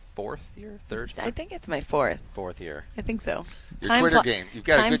your fourth year? Third? I think it's my fourth. Fourth year. I think so. Your Twitter game. You've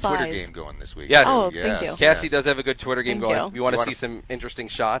got a good Twitter game going this week. Yes. Oh, thank you. Cassie does have a good Twitter game Thank going. you. You want to see some interesting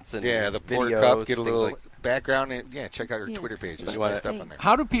shots and the Porter videos, Cup, get a little background, and check out your Twitter page. There's some stuff on there.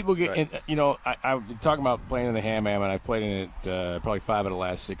 How do people get in? I've been talking about playing in the Ham-Am, and I've played in it probably 5 of the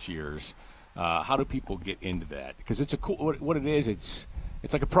last 6 years. How do people get into that? Because it's a cool. What it is, it's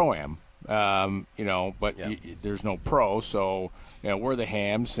like a pro-am, but there's no pro, so we're the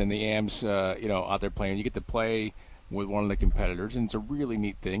Hams and the Ams, out there playing. You get to play with one of the competitors, and it's a really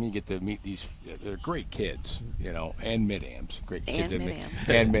neat thing. You get to meet these they're great kids, and mid-Ams, great kids and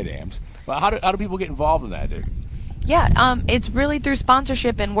mid-Ams. Well, how do people get involved in that? Yeah, it's really through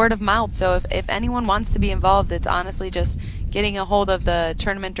sponsorship and word of mouth. So if anyone wants to be involved, it's honestly just getting a hold of the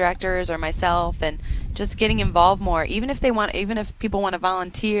tournament directors or myself and just getting involved more. Even if people want to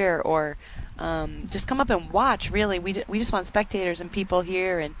volunteer or just come up and watch. Really, we just want spectators and people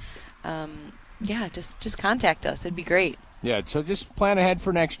here, and just contact us. It'd be great. Yeah, so just plan ahead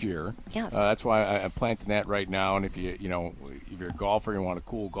for next year. Yes, that's why I'm planting that right now. And if if you're a golfer, you want a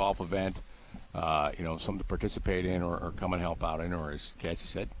cool golf event. Something to participate in or come and help out in, or as Cassie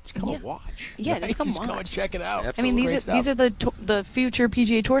said, just come and watch. Yeah, just come watch. Come and check it out. Absolutely. I mean, these are the future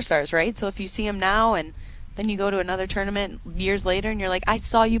PGA Tour stars, right? So if you see them now and then you go to another tournament years later and you're like, I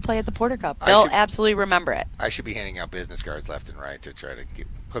saw you play at the Porter Cup, they'll absolutely remember it. I should be handing out business cards left and right to try to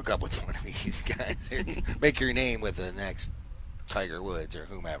hook up with one of these guys. Make your name with the next Tiger Woods or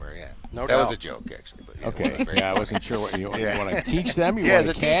whomever, No doubt. That was a joke, actually. But, Okay, I wasn't sure what you want to teach them. You as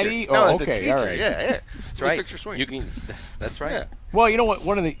want a caddy? teacher. No, as okay, a teacher. all right. Yeah. That's right. Fix your swing. That's right. Yeah. Well, you know what?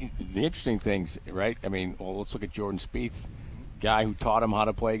 One of the interesting things, right? I mean, let's look at Jordan Spieth, guy who taught him how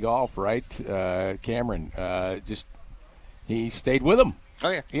to play golf, right? Cameron, he stayed with him. Oh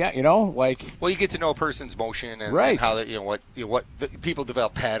yeah. Yeah, Well, you get to know a person's motion and how that what people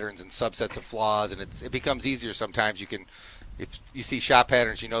develop patterns and subsets of flaws, and it becomes easier sometimes. You can. If you see shot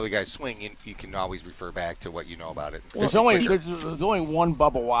patterns, the guy's swing, you can always refer back to what you know about it. There's only one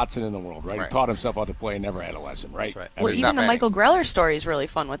Bubba Watson in the world, right? He taught himself how to play and never had a lesson, right? That's right. Well, even the Michael Greller story is really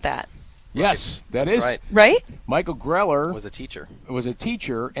fun with that. Yes, That's is right. Right? Michael Greller was a teacher,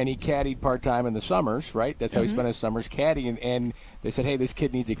 and he caddied part-time in the summers, right? That's how he spent his summers caddying, and they said, hey, this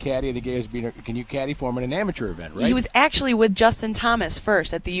kid needs a caddy. They gave us, can you caddy for him in an amateur event, right? He was actually with Justin Thomas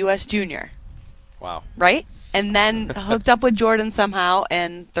first at the U.S. Junior. Wow. Right? And then hooked up with Jordan somehow,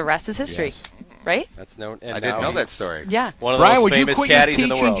 and the rest is history. Yes. Right? That's known. I didn't know that story. Yeah. One of Brian, those would you famous quit your caddies in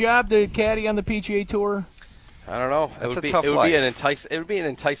the teaching world. job to caddy on the PGA Tour? I don't know. That's it would a tough be life. It would be an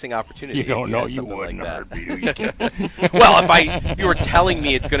enticing opportunity. You don't if know. had You something wouldn't like have that. Well, if you were telling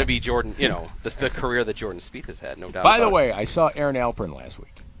me it's going to be Jordan, the career that Jordan Spieth has had, no doubt. By the about way, I saw Aaron Alperin last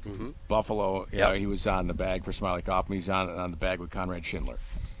week. Mm-hmm. Buffalo. Yep. He was on the bag for Smiley Kaufman. He's on the bag with Conrad Schindler.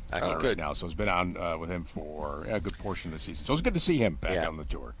 Good. Now, so it's been on with him for a good portion of the season. So it's good to see him back on the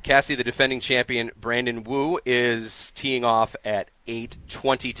tour. Cassie, the defending champion, Brandon Wu, is teeing off at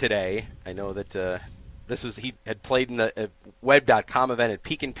 8:20 today. I know that he had played in the Web.com event at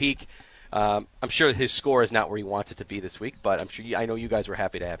Peak and Peak I'm sure his score is not where he wants it to be this week, but I know you guys were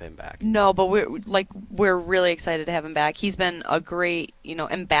happy to have him back. No, but we're really excited to have him back. He's been a great,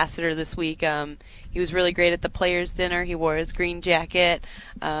 ambassador this week. He was really great at the players' dinner. He wore his green jacket,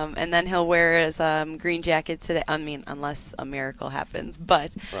 and then he'll wear his green jacket today. I mean, unless a miracle happens,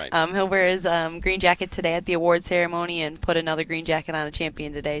 but right. He'll wear his green jacket today at the award ceremony and put another green jacket on a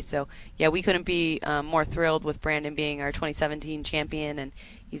champion today. So yeah, we couldn't be more thrilled with Brandon being our 2017 champion, and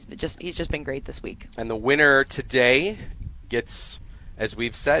he's just been great this week. And the winner today gets, as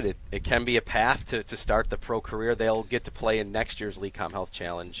we've said, it can be a path to start the pro career. They'll get to play in next year's LECOM Health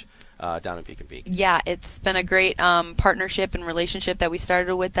Challenge down in Pekin Peak. Yeah, it's been a great partnership and relationship that we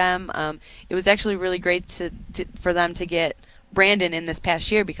started with them. It was actually really great for them to get Brandon in this past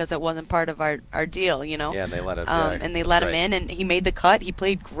year because it wasn't part of our deal, Yeah, and they let him. And they let him in, and he made the cut. He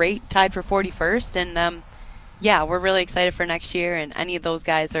played great, tied for 41st, and yeah, we're really excited for next year. And any of those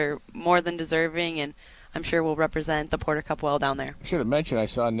guys are more than deserving, and I'm sure will represent the Porter Cup well down there. I should have mentioned I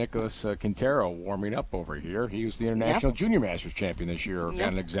saw Nicholas Quintero warming up over here. He was the International Junior Masters champion this year,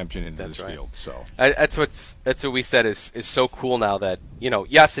 got an exemption into this field. So that's what we said is so cool now that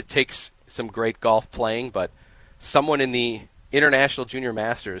yes, it takes some great golf playing, but someone in the International Junior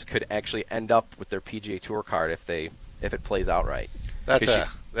Masters could actually end up with their PGA Tour card if it plays out right.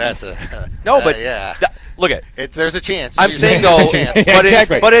 That's no, but yeah. Look at there's a chance. I'm saying though,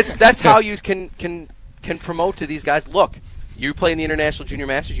 exactly. That's how you can promote to these guys. Look, you play in the International Junior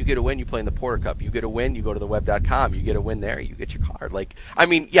Masters, you get a win. You play in the Porter Cup, you get a win. You go to the web.com, you get a win there, you get your card.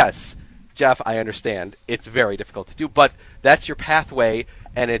 Yes, Jeff, I understand it's very difficult to do, but that's your pathway.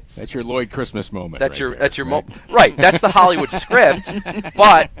 And that's your Lloyd Christmas moment. That's your moment. Right. That's the Hollywood script.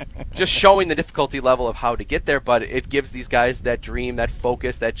 But just showing the difficulty level of how to get there. But it gives these guys that dream, that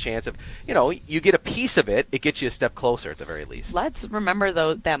focus, that chance of you get a piece of it. It gets you a step closer at the very least. Let's remember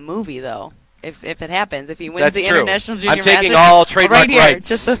that movie though. If it happens, if he wins That's the true. International Junior Masters, I'm taking Masters, all trademark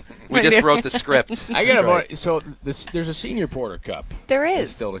rights. We just here. wrote the script. I got about so there's a Senior Porter Cup. There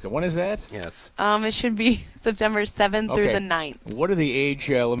is. When is that? Yes. It should be September 7th through the 9th. What are the age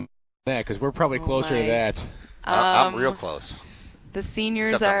limits on that? Because we're probably closer to that. I'm real close. The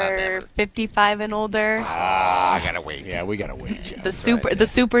seniors are 55 and older. I gotta wait. Yeah, we gotta wait. Yeah, the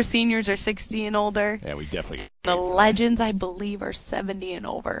super seniors are 60 and older. Yeah, we definitely. The legends, I believe, are 70 and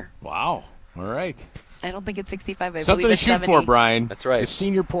over. Wow. All right. I don't think it's 65. I Something believe it's to shoot 70. for, Brian. That's right. The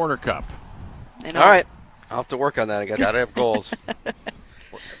Senior Porter Cup. All right. I'll have to work on that. I gotta have goals.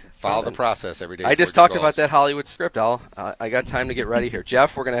 Follow the process every day. I just talked about that Hollywood script. I got time to get ready here,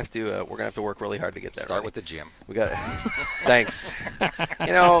 Jeff. We're gonna have to work really hard to get there. Start with the gym. We got. Thanks.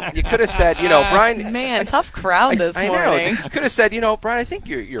 You could have said, Brian. Man, tough crowd this morning. I know. You could have said, Brian, I think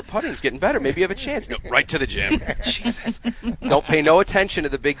your putting's getting better. Maybe you have a chance. No, right to the gym. Jesus. Don't pay no attention to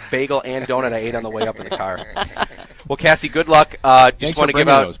the big bagel and donut I ate on the way up in the car. Well, Cassie, good luck. Thanks want for to give bringing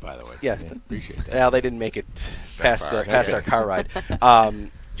out those, by the way. Yes, appreciate that. Well, they didn't make it past our car ride.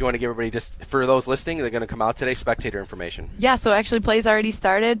 Do you want to give everybody, just for those listening, they're going to come out today, spectator information? Yeah, so actually play's already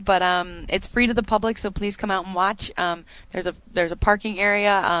started, but it's free to the public, so please come out and watch. There's a parking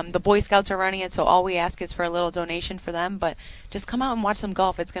area. The Boy Scouts are running it, so all we ask is for a little donation for them, but just come out and watch some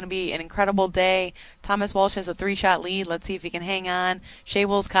golf. It's going to be an incredible day. Thomas Walsh has a 3-shot lead. Let's see if he can hang on. Shea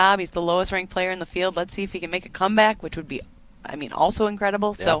Wills-Cobb, he's the lowest ranked player in the field. Let's see if he can make a comeback, which would be, also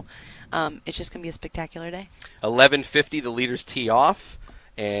incredible. Yeah. So it's just going to be a spectacular day. 11:50, the leaders tee off.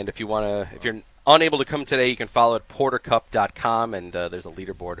 And if you're unable to come today, you can follow at portercup.com, and there's a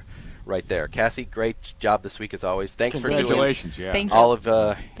leaderboard right there. Cassie, great job this week as always. Thanks for doing all of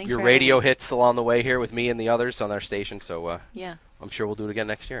your radio hits along the way here with me and the others on our station. So I'm sure we'll do it again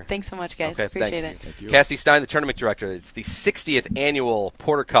next year. Thanks so much, guys. Okay, Appreciate it. Thank you. Cassie Stein, the tournament director. It's the 60th annual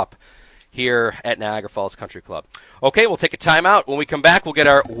Porter Cup here at Niagara Falls Country Club. Okay, we'll take a timeout. When we come back, we'll get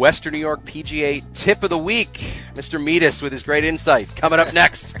our Western New York PGA Tip of the Week. Mr. Meadus with his great insight coming up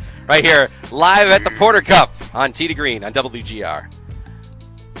next, right here, live at the Porter Cup on Tee to Green on WGR.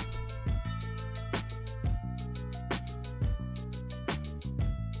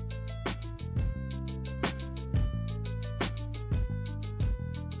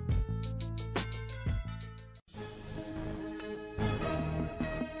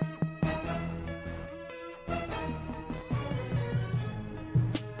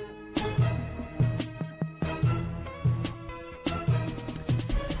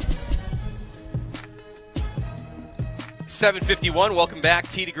 .751, welcome back.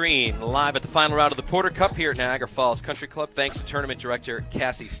 Tee to Green, live at the final round of the Porter Cup here at Niagara Falls Country Club. Thanks to Tournament Director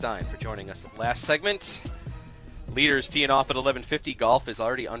Cassie Stein for joining us last segment. Leaders teeing off at 11:50. Golf is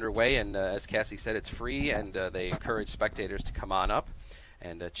already underway, and as Cassie said, it's free, and they encourage spectators to come on up.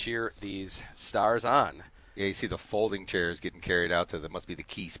 and cheer these stars on. Yeah, you see the folding chairs getting carried out to the must be the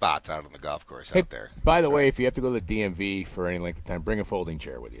key spots out on the golf course Hey, out there. by the way, if you have to go to the DMV for any length of time, bring a folding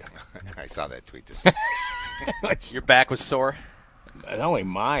chair with you. I saw that tweet this week. Your back was sore? Not only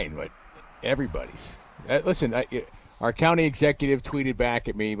mine, but everybody's. Listen, our county executive tweeted back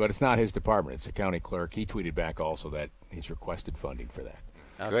at me, but it's not his department. It's the county clerk. He tweeted back also that he's requested funding for that.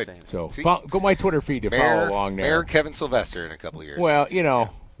 Outstanding. So See? go to my Twitter feed to follow along there. Mayor Kevin Sylvester in a couple of years. Well,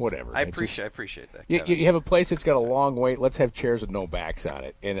 whatever. I appreciate that. You have a place that's got a long wait. Let's have chairs with no backs on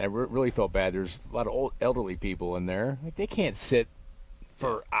it. And I really felt bad. There's a lot of old elderly people in there. Like, they can't sit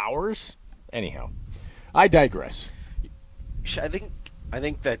for hours. Anyhow, I digress. I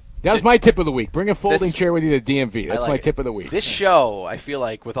think that was my tip of the week. Bring a folding chair with you to DMV. That's my tip of the week. This show, I feel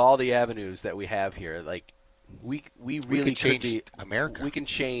like, with all the avenues that we have here, like we really could change be America. We can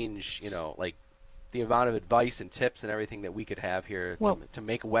change, like the amount of advice and tips and everything that we could have here to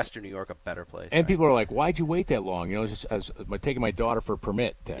make Western New York a better place. And people are like, "Why'd you wait that long?" Just as taking my daughter for a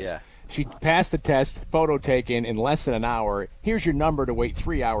permit test. Yeah. She passed the test, photo taken in less than an hour. Here's your number to wait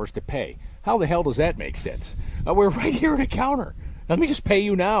 3 hours to pay. How the hell does that make sense? We're right here at a counter. Let me just pay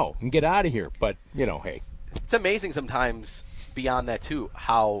you now and get out of here. But, hey. It's amazing sometimes beyond that, too,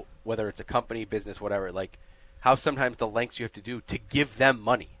 how, whether it's a company, business, whatever, like how sometimes the lengths you have to do to give them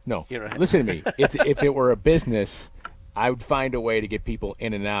money. No. Listen to me. If it were a business, I would find a way to get people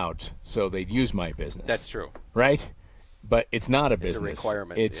in and out so they'd use my business. That's true. Right? But it's not a business. It's a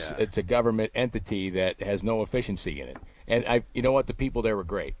requirement. It's a government entity that has no efficiency in it. And you know what? The people there were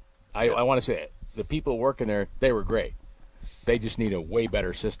great. I want to say it. The people working there, they were great. They just need a way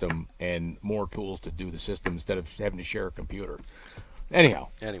better system and more tools to do the system instead of having to share a computer. Anyway.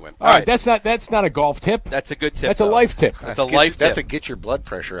 All right. That's not a golf tip. That's a good tip. That's a life tip. That's a life tip. That's a get your blood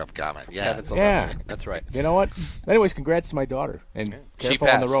pressure up comment. Yeah. That's right. You know what? Anyways, congrats to my daughter. And careful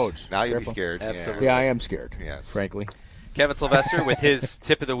on the roads. Now you'll be scared. Absolutely. Yeah, I am scared. Yes. Frankly. Kevin Sylvester with his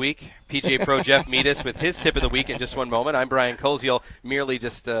tip of the week. PGA Pro Jeff Meadis with his tip of the week in just one moment. I'm Brian Koziel, merely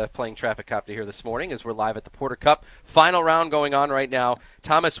just playing traffic cop to here this morning as we're live at the Porter Cup. Final round going on right now.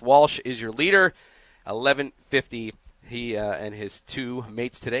 Thomas Walsh is your leader. 11:50. He and his two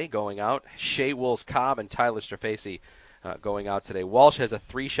mates today going out. Shea Wills-Cobb and Tyler Strafacey going out today. Walsh has a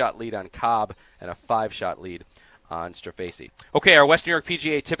 3-shot lead on Cobb and a 5-shot lead on Strafacey. Okay, our West New York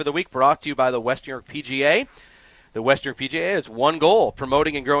PGA tip of the week brought to you by the West New York PGA. The West New York PGA has one goal,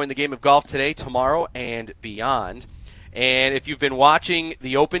 promoting and growing the game of golf today, tomorrow, and beyond. And if you've been watching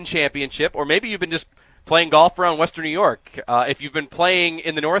the Open Championship, or maybe you've been just playing golf around Western New York, if you've been playing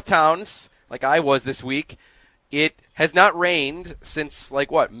in the North Towns, like I was this week, it has not rained since,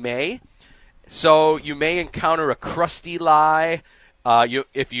 May? So you may encounter a crusty lie.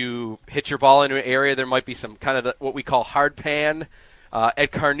 If you hit your ball into an area, there might be some kind of what we call hard pan.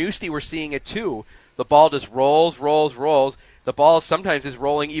 At Carnoustie, we're seeing it too. The ball just rolls. The ball sometimes is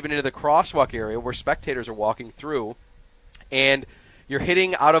rolling even into the crosswalk area where spectators are walking through. And you're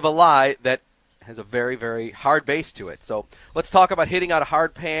hitting out of a lie that has a very, very hard base to it. So let's talk about hitting out a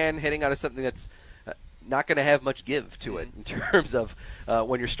hard pan, hitting out of something that's not going to have much give to it in terms of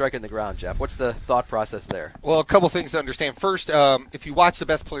when you're striking the ground, Jeff. What's the thought process there? Well, a couple things to understand. First, if you watch the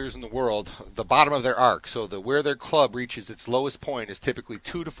best players in the world, the bottom of their arc, so where their club reaches its lowest point, is typically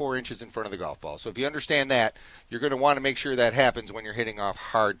 2 to 4 inches in front of the golf ball. So if you understand that, you're going to want to make sure that happens when you're hitting off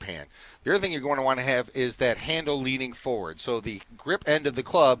hard pan. The other thing you're going to want to have is that handle leaning forward. So the grip end of the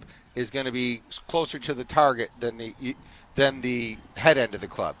club is going to be closer to the target than the head end of the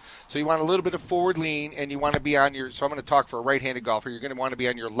club. So you want a little bit of forward lean, and you want to be on so I'm going to talk for a right-handed golfer, you're going to want to be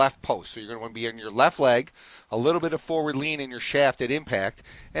on your left post. So you're going to want to be on your left leg, a little bit of forward lean in your shaft at impact,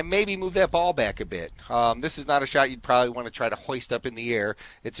 and maybe move that ball back a bit. This is not a shot you'd probably want to try to hoist up in the air.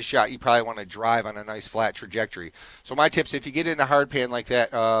 It's a shot you probably want to drive on a nice flat trajectory. So my tips, if you get in a hard pan like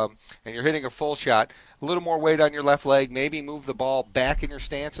that and you're hitting a full shot, a little more weight on your left leg, maybe move the ball back in your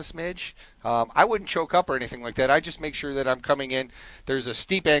stance a smidge. I wouldn't choke up or anything like that. I just make sure that I'm coming in. There's a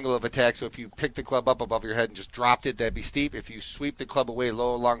steep angle of attack, so if you pick the club up above your head and just dropped it, that'd be steep. If you sweep the club away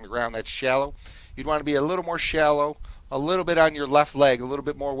low along the ground, that's shallow. You'd want to be a little more shallow, a little bit on your left leg, a little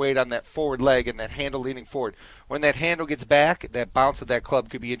bit more weight on that forward leg and that handle leaning forward. When that handle gets back, that bounce of that club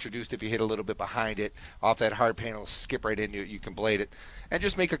could be introduced if you hit a little bit behind it. Off that hard pan, it'll skip right into it. You can blade it. And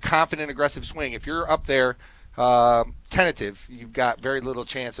just make a confident, aggressive swing. If you're up there tentative, you've got very little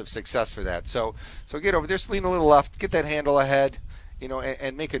chance of success for that. So get over there, just lean a little left, get that handle ahead.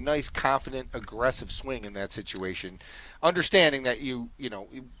 and make a nice, confident, aggressive swing in that situation, understanding that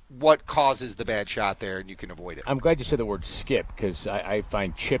what causes the bad shot there, and you can avoid it. I'm glad you said the word skip, because I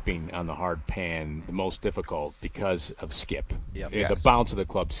find chipping on the hard pan the most difficult because of skip. Yep. The bounce of the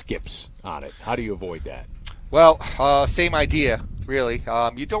club skips on it. How do you avoid that? Well, same idea, really.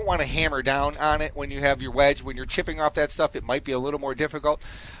 You don't want to hammer down on it when you have your wedge. When you're chipping off that stuff, it might be a little more difficult.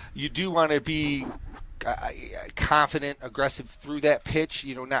 You do want to be confident, aggressive through that pitch,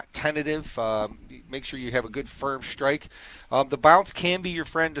 not tentative. Make sure you have a good firm strike. The bounce can be your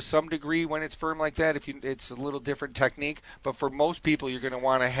friend to some degree when it's firm like that. It's a little different technique, but for most people, you're going to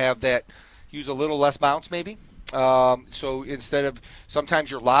want to have that, use a little less bounce maybe. So instead of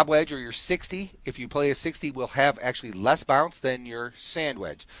sometimes your lob wedge or your 60, if you play a 60, will have actually less bounce than your sand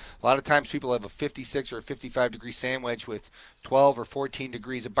wedge. A lot of times people have a 56 or a 55 degree sand wedge with 12 or 14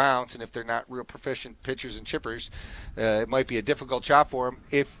 degrees of bounce, and if they're not real proficient pitchers and chippers, it might be a difficult shot for them.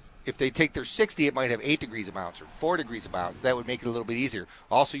 If they take their 60, it might have 8 degrees of bounce or 4 degrees of bounce. That would make it a little bit easier.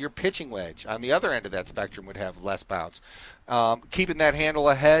 Also, your pitching wedge on the other end of that spectrum would have less bounce. Keeping that handle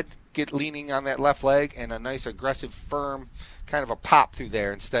ahead, get leaning on that left leg, and a nice aggressive, firm kind of a pop through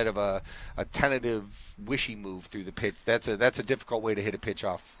there instead of a tentative, wishy move through the pitch. That's a difficult way to hit a pitch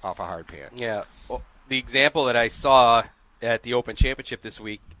off a hard pan. Yeah. Well, the example that I saw at the Open Championship this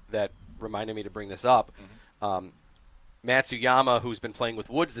week that reminded me to bring this up, Matsuyama, who's been playing with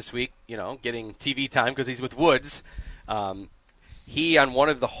Woods this week, getting TV time because he's with Woods, he, on one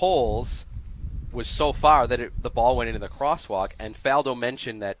of the holes, was so far that the ball went into the crosswalk, and Faldo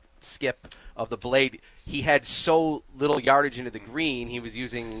mentioned that skip of the blade, he had so little yardage into the green, he was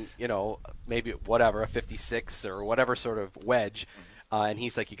using, maybe a 56 or whatever sort of wedge, and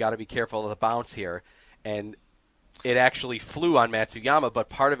he's like, you got to be careful of the bounce here. And it actually flew on Matsuyama, but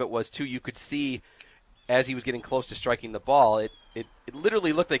part of it was, too, you could see as he was getting close to striking the ball, it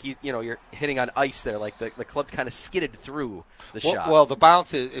literally looked like you're hitting on ice there. Like the club kind of skidded through the shot. Well, the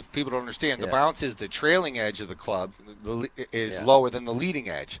bounce is, if people don't understand, the bounce is the trailing edge of the club is lower than the leading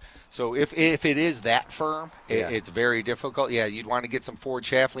edge. So if it is that firm, it's very difficult. Yeah, you'd want to get some forward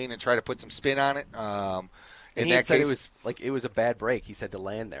shaft lean and try to put some spin on it. And he said it was a bad break. He said to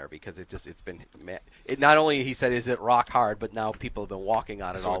land there because it's been not only he said is it rock hard, but now people have been walking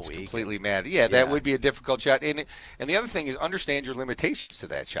on it all week. Completely mad. Yeah, that would be a difficult shot. And the other thing is understand your limitations to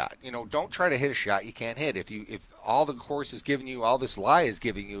that shot. Don't try to hit a shot you can't hit. If all the course is giving you, all this lie is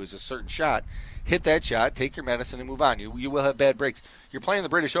giving you is a certain shot, hit that shot, take your medicine, and move on. You will have bad breaks. You're playing the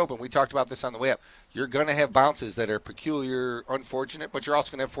British Open. We talked about this on the way up. You're going to have bounces that are peculiar, unfortunate, but you're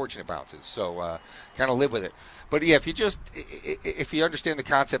also going to have fortunate bounces. So kind of live with it. But, yeah, if you understand the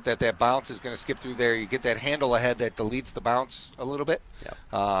concept that bounce is going to skip through there, you get that handle ahead that deletes the bounce a little bit,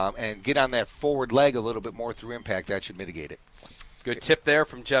 and get on that forward leg a little bit more through impact, that should mitigate it. Good tip there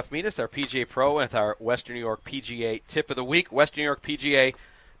from Jeff Meadis, our PGA Pro, with our Western New York PGA Tip of the Week. Western New York PGA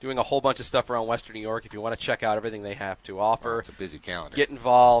doing a whole bunch of stuff around Western New York. If you want to check out everything they have to offer. It's a busy calendar. Get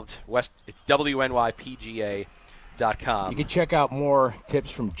involved. It's WNYPGA.com. You can check out more tips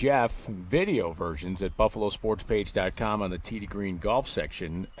from Jeff, video versions at BuffaloSportsPage.com on the Tee to Green golf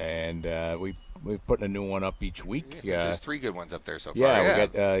section. And we're putting a new one up each week. There's 3 good ones up there so far. Yeah, we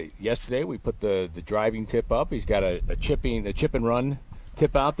got yesterday we put the driving tip up. He's got a chip and run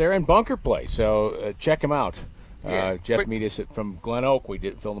tip out there and bunker play. So check him out. Jeff Meadis from Glen Oak. We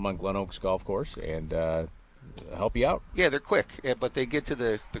filmed him on Glen Oak's golf course and help you out. Yeah, they're quick, but they get to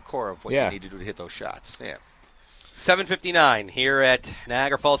the core of what you need to do to hit those shots. Yeah. 7:59 here at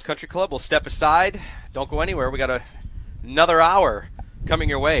Niagara Falls Country Club. We'll step aside. Don't go anywhere. We got another hour coming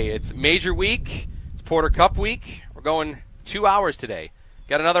your way. It's Major Week. It's Porter Cup Week. We're going 2 hours today.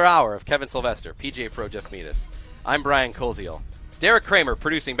 Got another hour of Kevin Sylvester, PGA Pro Jeff Meadis. I'm Brian Koziel. Derek Kramer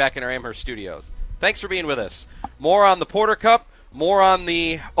producing back in our Amherst studios. Thanks for being with us. More on the Porter Cup, more on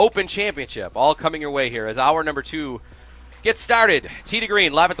the Open Championship, all coming your way here as hour number 2 gets started. Tee to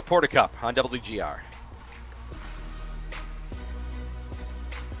Green live at the Porter Cup on WGR.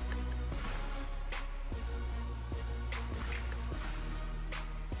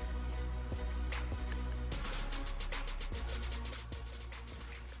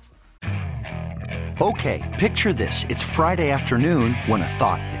 Okay, picture this. It's Friday afternoon when a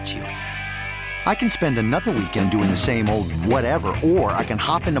thought hits you. I can spend another weekend doing the same old whatever, or I can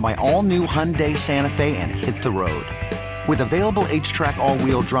hop into my all-new Hyundai Santa Fe and hit the road. With available H-Track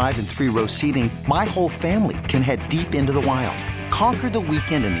all-wheel drive and 3-row seating, my whole family can head deep into the wild. Conquer the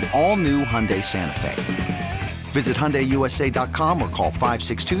weekend in the all-new Hyundai Santa Fe. Visit HyundaiUSA.com or call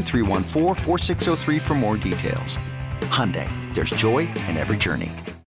 562-314-4603 for more details. Hyundai, there's joy in every journey.